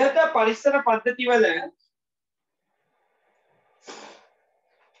 ඉහත පරිසර පද්ධති වල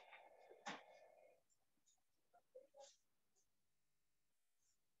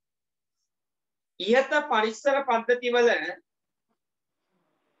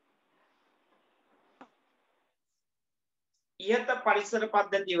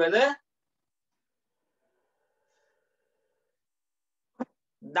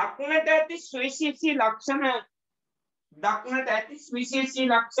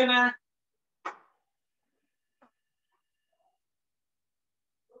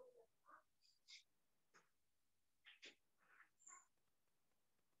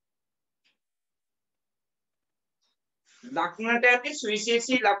දක්නට ඇති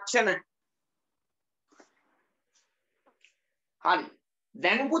සුවිශේෂී ලක්ෂණ හරි.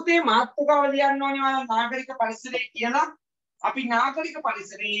 දැන් පුතේ මාතෘකාව ලියන්න ඕනේ ඔයාලා නාගරික පරිසරය කියලා. අපි නාගරික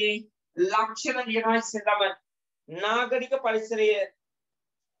පරිසරයේ ලක්ෂණ ලියනවා ඉස්සෙල්ලාම. නාගරික පරිසරය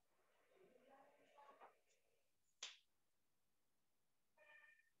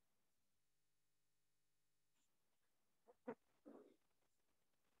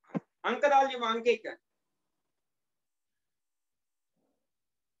අංක දාලියම අංක 1.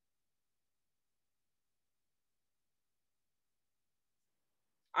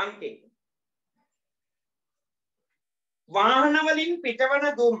 අංක 1. වාහන වලින් පිටවන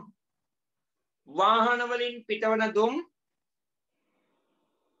දුම් වාහන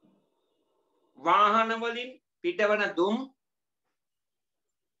වලින් පිටවන දුම්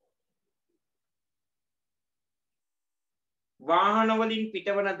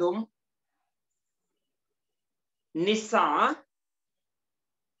නිසා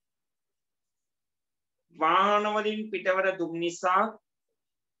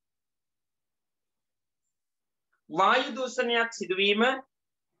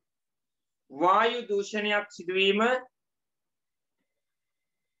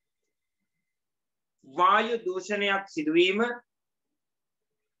වායු දූෂණයක් සිදුවීම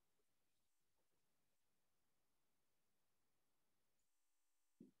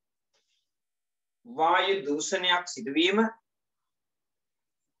වායු දූෂණයක් සිදුවීම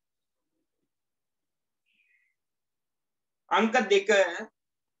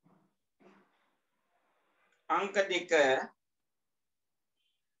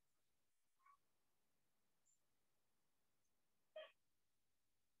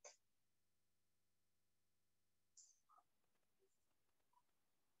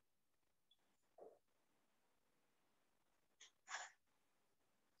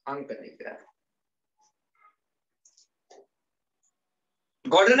අංක 2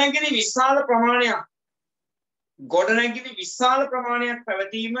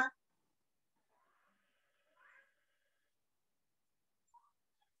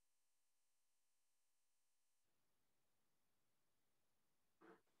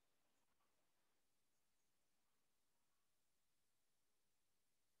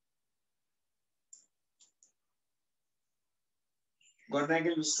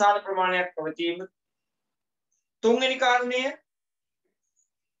 ගොඩනැගිලි විශාල ප්‍රමාණයක් පැවතීම තුන්වෙනි කාරණය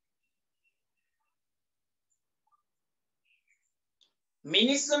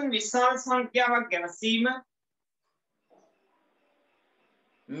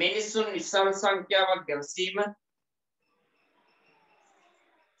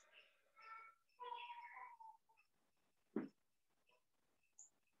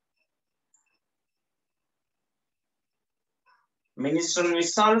මිනිසුන්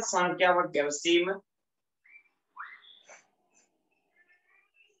විශාල සංඛ්‍යාවක් ගැවසීම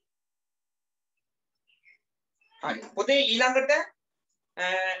හරි පොතේ ඊළඟට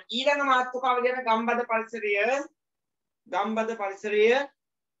ඊළඟ මාතෘකාව ගැන ගම්බද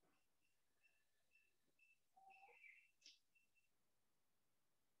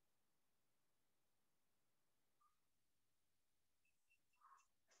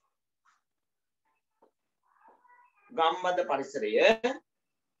පරිසරය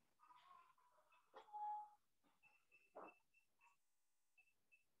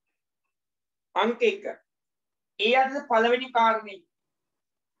අංක 1 ඒ අද පළවෙනි කාරණේ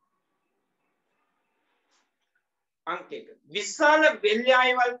අංක 1 විශාල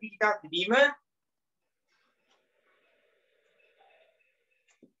වෙල්යායවල්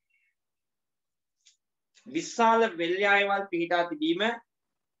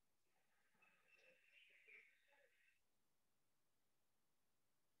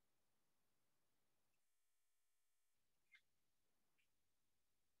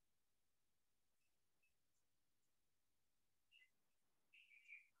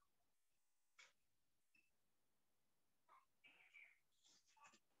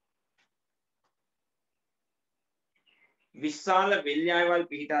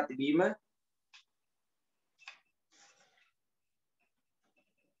පිහිටා තිබීම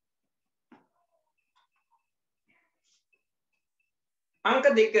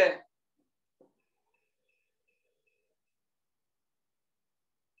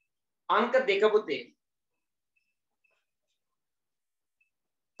අංක 2 පුතේ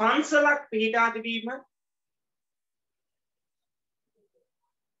පන්සලක් පිහිටා තිබීම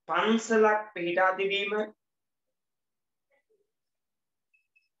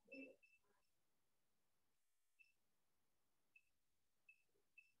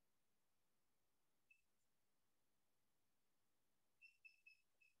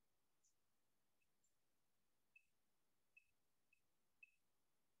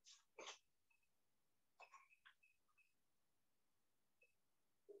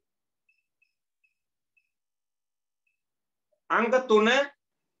අංක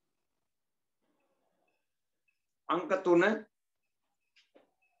 3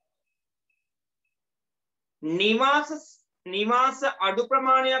 නිවාස අඩු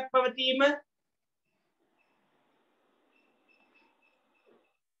ප්‍රමාණයක් පැවතීම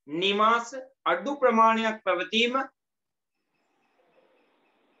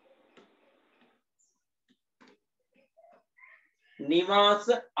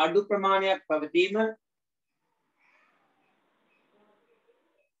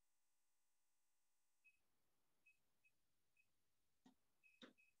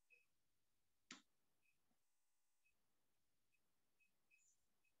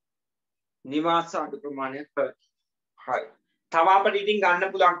හරි තව අපිට ඉතින්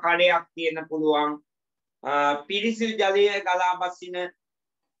ගන්න පුළුවන් කඩයක් තියෙන්න පුළුවන් පිරිසිදු ජලය ගලා බසින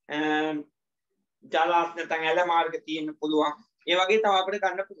ජලාශ නැත්නම් ඇල මාර්ග තියෙන්න පුළුවන් ඒ වගේ තව අපිට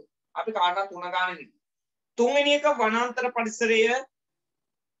ගන්න පුළුවන් අපි කාටවත් තුන ගන්න නෙමෙයි තුන්වෙනි එක වනාන්තර පරිසරය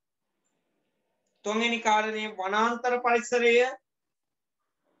තුන්වෙනි කාරණේ වනාන්තර පරිසරය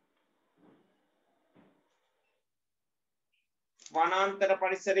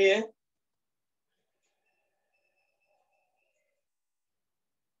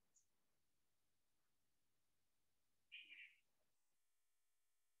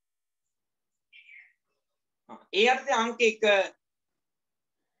ඒ අර්ථයේ අංක 1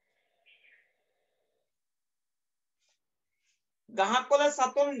 ගහකොළ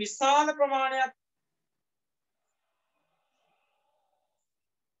සතුන් විශාල ප්‍රමාණයක්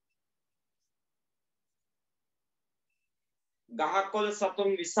ගහකොළ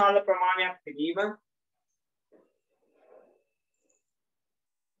සතුන් විශාල ප්‍රමාණයක් තිබීම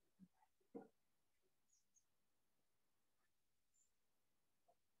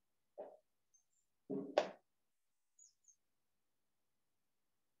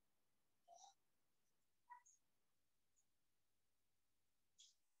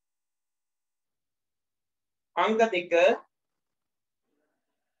අංක 2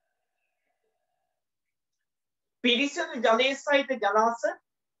 පිරිසිදු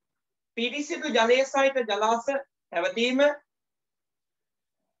ජලයේ සහිත ජලාශ පැවතීම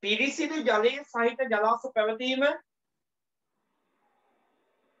පිරිසිදු ජලයේ සහිත ජලාශ පැවතීම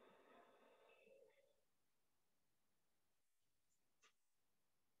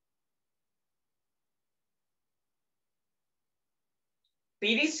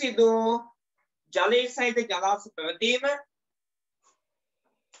පිරිසිදු ජලයේ සහිත ජලාශ පැවතීම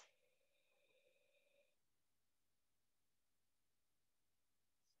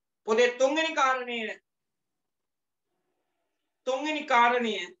පොතේ තුන්වෙනි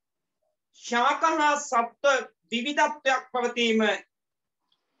කාරණය ශාක හා සත්ව විවිධත්වයක් පැවතීම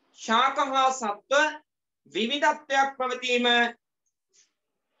ශාක හා සත්ව විවිධත්වයක් පැවතීම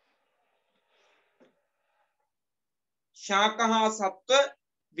ශාක හා සත්ව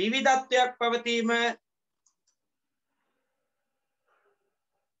විවිධත්වයක් පැවතීම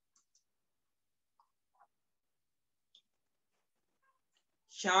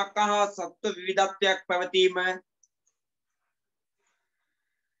ශාක හා සත්ව විවිධත්වයක් පැවතීම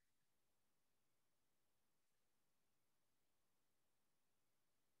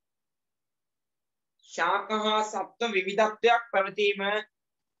ශාක හා සත්ව විවිධත්වයක් පැවතීම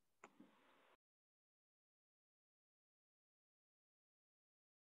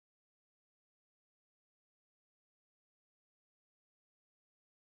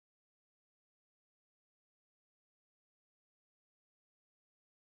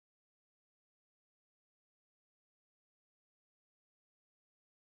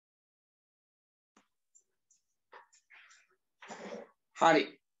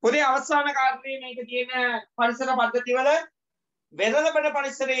හරි පොතේ අවසාන කාරණේ මේක තියෙන පරිසර පද්ධති වල වෙරළබඩ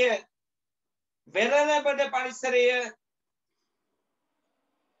පරිසරය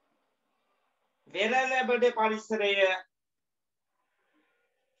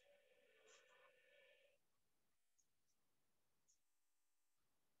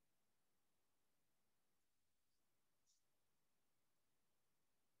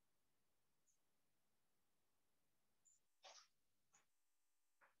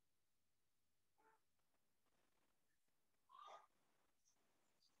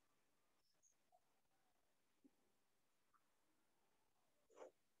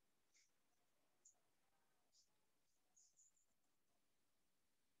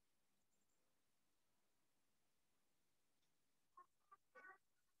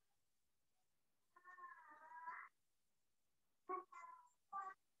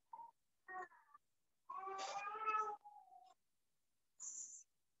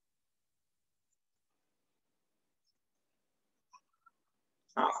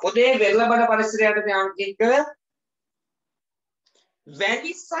පොතේ වෙරළබඩ පරිසරයට අංකික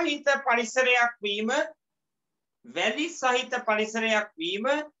වැලි සහිත පරිසරයක් වීම වැලි සහිත පරිසරයක් වීම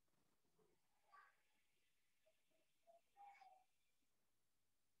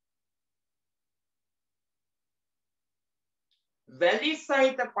වැලි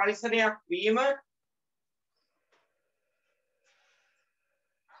සහිත පරිසරයක් වීම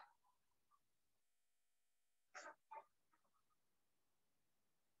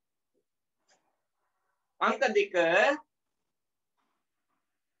අංක 2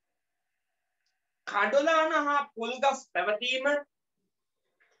 කඩොලාන හා පොල්ගස් පැවතීම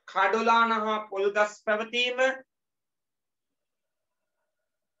කඩොලාන හා පොල්ගස් පැවතීම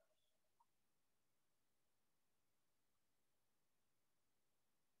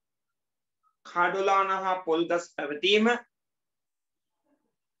කඩොලාන හා පොල්ගස් පැවතීම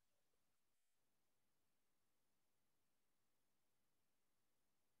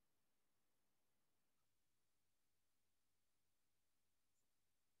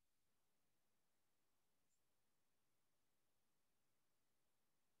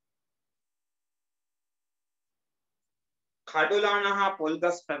කඩොලාන හා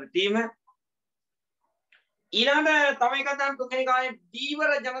පොල්ගස් පැවතීම ඊළඟට තව එකක් ගන්න තුන්වෙනි කාලේ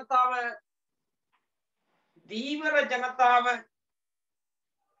දීවර ජනතාව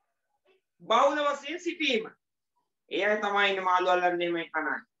බහුල වශයෙන් සිටීම ඒ අය තමයි ඉන්නේ මාළු අල්ලන්නේ මේ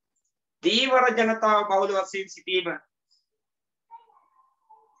කනයි. දීවර ජනතාව බහුල වශයෙන් සිටීම.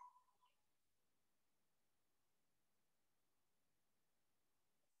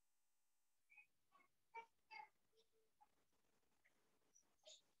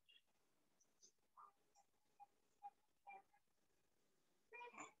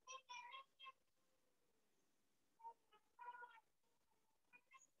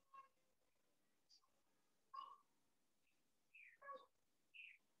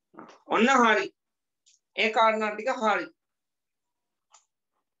 ඔන්න හරි. ඒ කාරණා ටික හරි.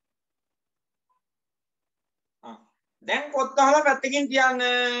 දැන් පොත් අහලා පැත්තකින් තියන්න.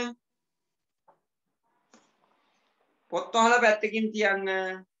 පොත් අහලා පැත්තකින් තියන්න.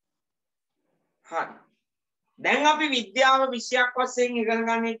 හරි. දැන් අපි විද්‍යාව විෂයක් වශයෙන් ඉගෙන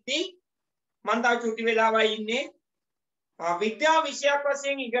ගන්නෙද්දී මම තා චුටි වෙලාවයි ඉන්නේ. විද්‍යාව විෂයක්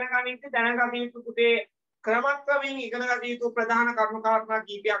වශයෙන් ඉගෙන ගන්නෙද්දී දැනගත යුතු පුතේ ක්‍රමක්‍රමයෙන් ඉගෙන ගත යුතු ප්‍රධාන කරුණු කාරණා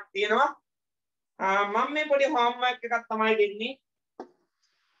කීපයක් තියෙනවා. මම මේ පොඩි හෝම්වර්ක් එකක් තමයි දෙන්නේ.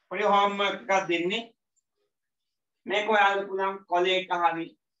 පොඩි හෝම්වර්ක් එකක් දෙන්නේ. මේක ඔයාලට පුළුවන් කොලේ එක හරි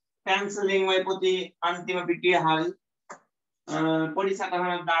පැන්සලෙන් ඔය පොතේ අන්තිම පිටියේ හරි පොඩි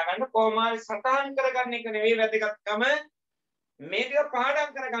සටහනක් දාගන්න. කොහොම හරි සටහන් කරගන්න එක නෙවෙයි වැදගත්කම. මේ ටික පාඩම්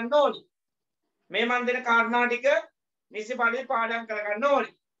කරගන්න ඕනි. මේ මන් දෙන කාරණා ටික නිසි පරිදි පාඩම් කරගන්න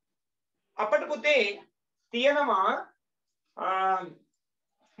ඕනි. අපිට පුතේ තියෙනවා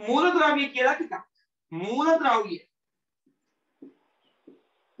මූලද්‍රව්‍ය කියලා ටිකක්.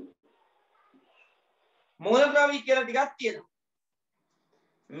 මූලද්‍රව්‍ය කියලා ටිකක් තියෙනවා.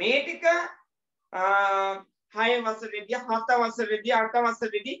 මේ ටික 6 වසරේදී 7 වසරේදී 8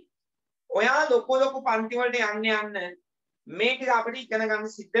 වසරේදී ඔයා ලොකු පන්ති වලට යන්න මේ ටික අපිට ඉගෙන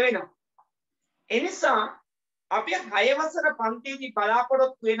ගන්න සිද්ධ වෙනවා. ඒ නිසා අපි 6 වසර පන්තියේදී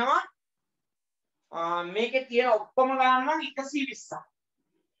බලාපොරොත්තු වෙනවා මේකේ තියෙන ඔක්කොම ගාන නම් 120ක්.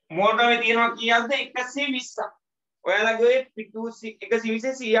 මෝටරේ තියෙනවා කීයක්ද? 120ක්. ඔයාලගේ පිටු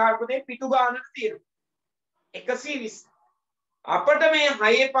 120 100 පුතේ පිටු ගානක් තියෙනවා. 120. අපිට මේ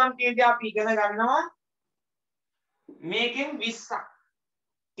 6 පන්තියේදී අපි ඉගෙන ගන්නවා මේකෙන් 20ක්.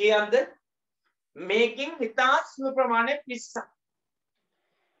 කීයක්ද? මේකෙන් හිතාස්ම ප්‍රමාණය 20ක්.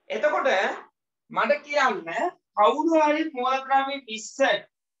 එතකොට මට කියන්න කවුරු හරි මූලද්‍රව්‍ය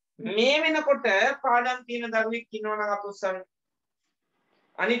 20 මේ වෙනකොට පාඩම් තියෙන දරුවෙක් ඉන්නවනම් අත උස්සන්න.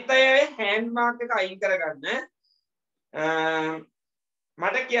 අනිත් අය හෑන්ඩ් මාක් එක අයින් කරගන්න.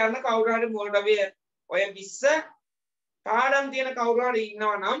 මට කියන්න කවුරු හරි මූලද්‍රව්‍ය ඔය 20 පාඩම් තියෙන කවුරු හරි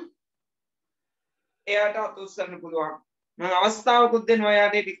ඉන්නවනම් එයාට අත උස්සන්න පුළුවන්. මම අවස්ථාවකුත් දෙනවා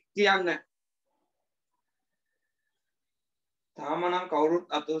එයාට කියන්න. තාම නම් කවුරුත්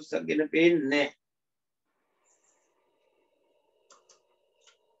අත උස්සගෙන පේන්නේ නැහැ.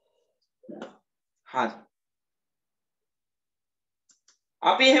 හරි.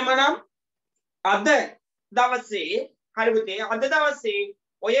 අපි එහෙමනම් අද දවසේ හරි පුතේ අද දවසේ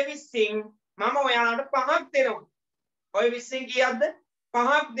ඔය 20න් මම ඔයාලට 5ක් දෙනවා. ඔය 20න් කීයක්ද?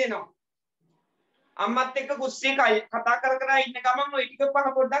 5ක් දෙනවා. අම්මත් එක්ක කුස්සියක කතා කර ඉන්න ගමන් ඔය ටික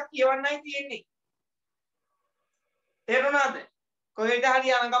 5 පොඩ්ඩක් කියවන්නයි තියෙන්නේ. තේරුණාද? කොහෙද හරි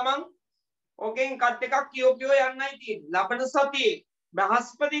යන ගමන් ඕකෙන් කට් එකක් කියෝ යන්නයි තියෙන්නේ. ලබන සතියේ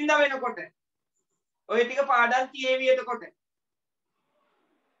බ්‍රහස්පතින්දා වෙනකොට ඔය ටික පාඩම් කියෙවි එතකොට.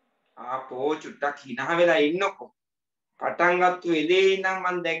 ආපෝ චුට්ටක් hina වෙලා ඉන්නකො. පටන් ගත්ත වෙලේ ඉඳන්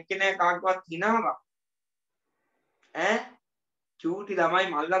මම දැක්කේ නෑ කාටවත් hinaවක්. ඈ චූටි ළමයි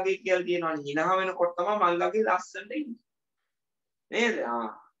මල්ලගේ කියලා තියෙනවනේ hina වෙනකොට තමයි මල්ලගේ ලස්සනට ඉන්නේ. නේද?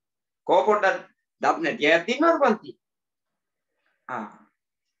 කෝ පොඩ්ඩක් දත් නැතියක් තියෙනවද පන්ති?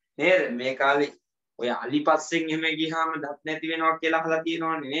 නේද? මේ කාලේ ඔය අලි පස්සෙන් එහෙම ගියාම දත් නැති වෙනවා කියලා අහලා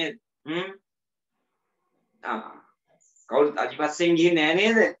තියෙනවනේ නේද? කවුරුත් අලි පස්සෙන් ගියේ නෑ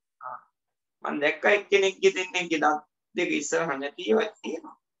නේද? මම දැක්ක එක්කෙනෙක්ගේ දෙන්නෙක්ගේ දත් දෙක ඉස්සරහ නැති ඒවා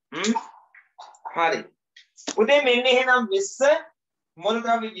තියෙනවා. හරි. උදේ මෙන්න එහෙනම් 20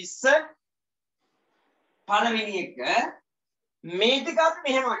 මූලද්‍රව්‍ය 20 පළවෙනි එක මේ ටිකත්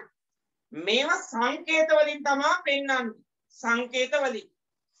මෙහෙමයි. මේවා සංකේත වලින් තමයි පෙන්වන්නේ. සංකේත වලින්.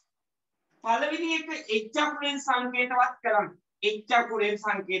 පළවෙනි එක H අකුරෙන් සංකේතවත් කරන්න. H අකුරෙන්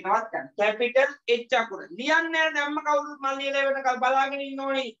සංකේතවත් කරන්න. Capital H අකුර. ලියන්නේ දැම්ම කවුරුත් මම ලියලා වෙනකල් බලාගෙන ඉන්න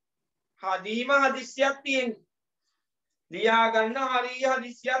ඕනේ. හදීම හදිස්සියක් තියෙන්නේ. ලියා ගන්න හරිය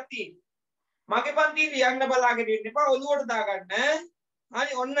හදිස්සියක් තියෙන්නේ. මගේ පන්ති ලියන්න බලාගෙන ඉන්න එපා ඔළුවට දාගන්න.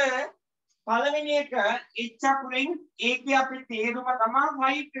 හරි ඔන්න පළවෙනි එක H අකුරෙන් ඒකේ අපේ තේරුම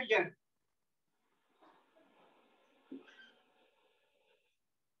තමයි හයිඩ්‍රජන්.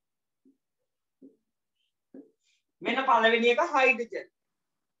 මෙන්න පළවෙනි එක හයිඩ්‍රජන්.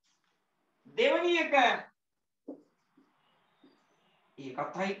 දෙවෙනි එක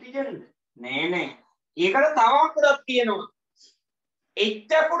ඒකත් හයිඩ්‍රජන් නෑ නෑ. ඒකට තව අකුරක් තියෙනවා.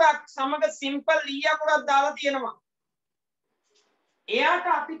 H අකුරක් සමග සිම්පල් E අකුරක් දාලා තියෙනවා. එයාට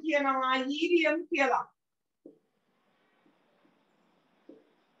අපි කියනවා හීලියම් කියලා.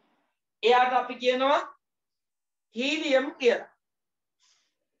 එයාට අපි කියනවා හීලියම් කියලා.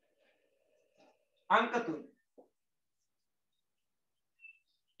 අංක 3.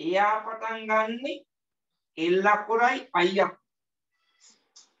 එයා පටන් ගන්නේ L අකුරයි I අකුරයි.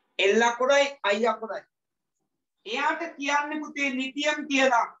 L අකුරයි I අකුරයි. එයාට කියන්නේ පුතේ ලිතියම්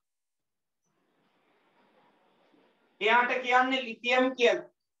කියලා. එයාට කියන්නේ ලිතියම් කියලා.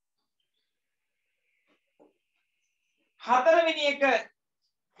 හතරවෙනි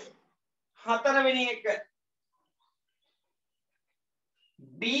එක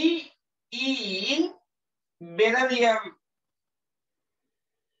Be beryllium.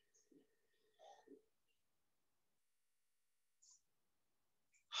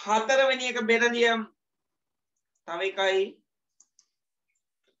 හතරවෙනි එක beryllium. තව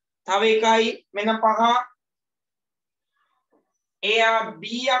එකයි මෙන්න 5. එයා B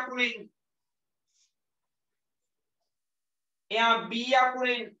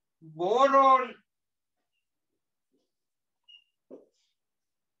අකුරෙන් boron.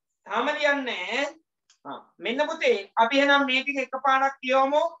 තාම ලියන්නේ මෙන්න පුතේ අපි එහෙනම් මේ ටික එකපාරක්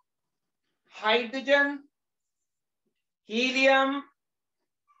කියවමු. Hydrogen, helium,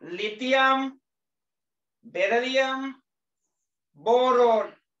 lithium, beryllium, boron.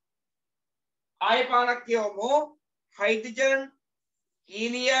 ආයෙ පාරක් කියවමු. hydrogen,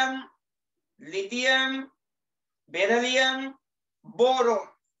 helium, lithium, beryllium, boron.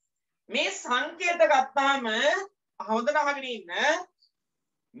 මේ සංකේත ගත්තාම හොඳට අහගෙන ඉන්න.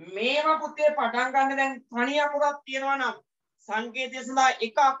 මේවා පුතේ පටන් ගන්න දැන් තනි අකුරක් තියෙනවා නම් සංකේතය සඳහා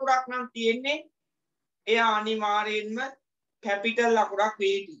එක අකුරක් නම් තියෙන්නේ. එයා අනිවාර්යෙන්ම කැපිටල් අකුරක්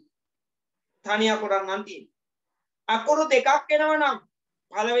වෙයි. තනි අකුරක් නම් තියෙන්නේ. අකුරු දෙකක් එනවා නම්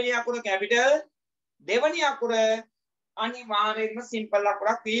පළවෙනි අකුර කැපිටල්, දෙවෙනි අකුර අනිවාර්යෙන්ම සිම්පල්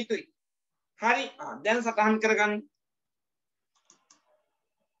අකුරක් විය යුතුයි. හරි. දැන් සටහන් කරගන්න.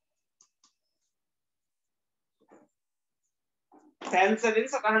 පැන්සලෙන්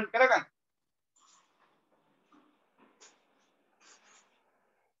සටහන් කරගන්න.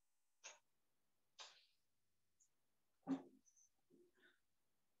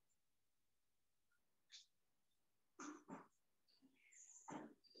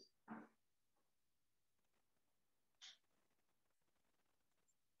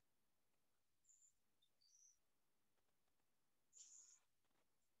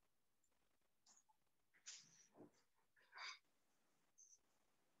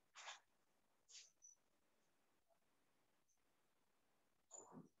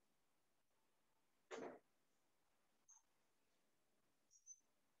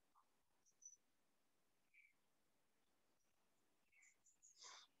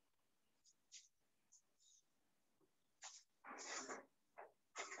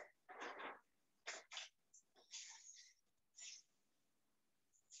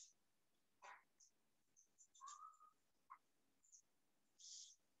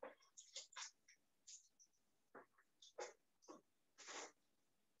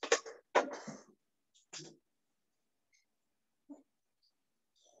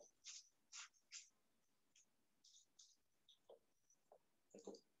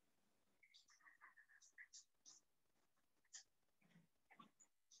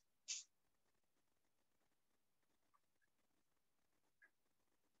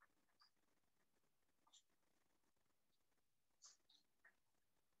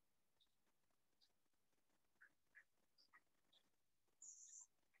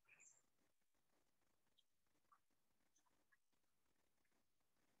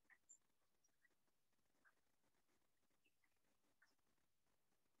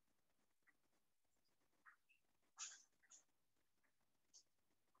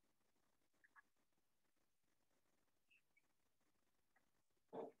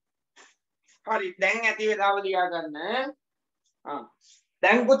 හරි දැන් ඇති වෙලාව ලියා ගන්න.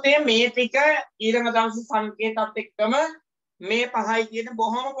 දැන් පුතේ මේ ටික ඊළඟ දවසේ සංකේතත් එක්කම මේ 5යි කියන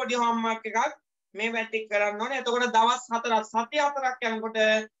බොහොම පොඩි හෝම්වර්ක් එකක් මේ වැටික් කරන්න ඕනේ. එතකොට දවස් 4ක් සති 4ක් යනකොට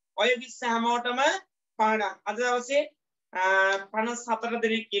ඔය 20 හැමෝටම පාඩම්. අද දවසේ 54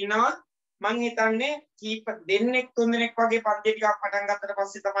 දෙනෙක් ඉන්නවා. මං හිතන්නේ කීප දෙන්නෙක් තුන් දෙනෙක් වගේ පන්ති ටිකක් පටන් ගත්තට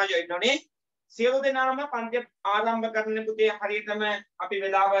පස්සේ තමයි ජොයින් වෙන්නේ. සියලු දෙනාම පන්ති ආරම්භ කරන්න පුතේ හරියටම අපි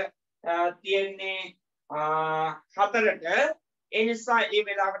වෙලාව තියෙන්නේ 4ට. ඒ නිසා මේ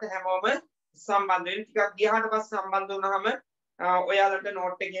වෙලාවට හැමෝම සම්බන්ධ වෙන්න. ටිකක් ගියාට පස්සේ සම්බන්ධ වුණාම ඔයාලට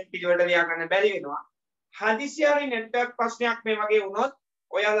නෝට් එකෙන් පිළිවෙල ලියා ගන්න බැරි වෙනවා. හදිසි හරි නෙට්වර්ක් ප්‍රශ්නයක් මේ වගේ වුණොත්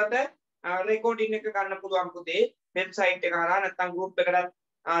ඔයාලට රෙකෝඩින් එක ගන්න පුළුවන් පුතේ වෙබ්සයිට් එක හරහා නැත්නම් ගෲප් එකකට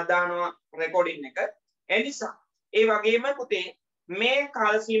දානවා රෙකෝඩින් එක. ඒ නිසා ඒ වගේම පුතේ මේ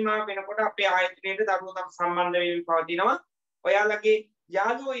කාල සීමාව වෙනකොට අපේ ආයතනයේ දරුවෝ සම්බන්ධ වෙවි පවතිනවා. ඔයාලගේ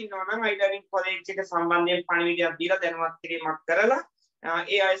යාළුවෝ ඉන්නවා නම් අයිලර්නින් කොලෙජ් එක සම්බන්ධයෙන් පණිවිඩයක් දීලා දැනුවත් කිරීමක් කරලා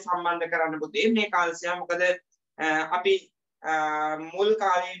ඒ අය සම්බන්ධ කරන්න පුතේ මේ කාල සීමාව. මොකද අපි මුල්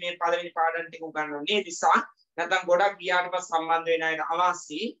කාලේ මේ පළවෙනි පාඩම් ටික උගන්වන්නේ ඒ නිසා නැත්නම් ගොඩක් ගියාට පස්සේ සම්බන්ධ වෙන අයට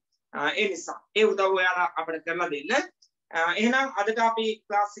අවශ්‍යයි. ඒ නිසා ඒ උදව් ඔයාලා අපිට කරලා දෙන්න. එහෙනම් අදට අපි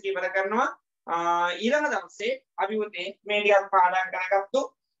ක්ලාස් එක ඉවර කරනවා. ඊළඟ දවසේ අපි උදේ මේ ටිකක් පාඩම් කරගත්තු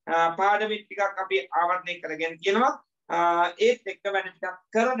පාඩම ටිකක් අපි ආවර්ණය කරගෙන කියනවා. ඒත් එක්ක වැඩ ටිකක්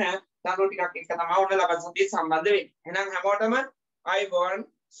කරන දරුවෝ ටිකක් එක තමයි ඔන්න ලබන සතියේ සම්බන්ධ වෙන්නේ. එහෙනම් හැමෝටම ආයුබෝවන්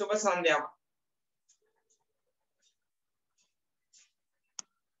සුබ සන්ධ්‍යාවක්.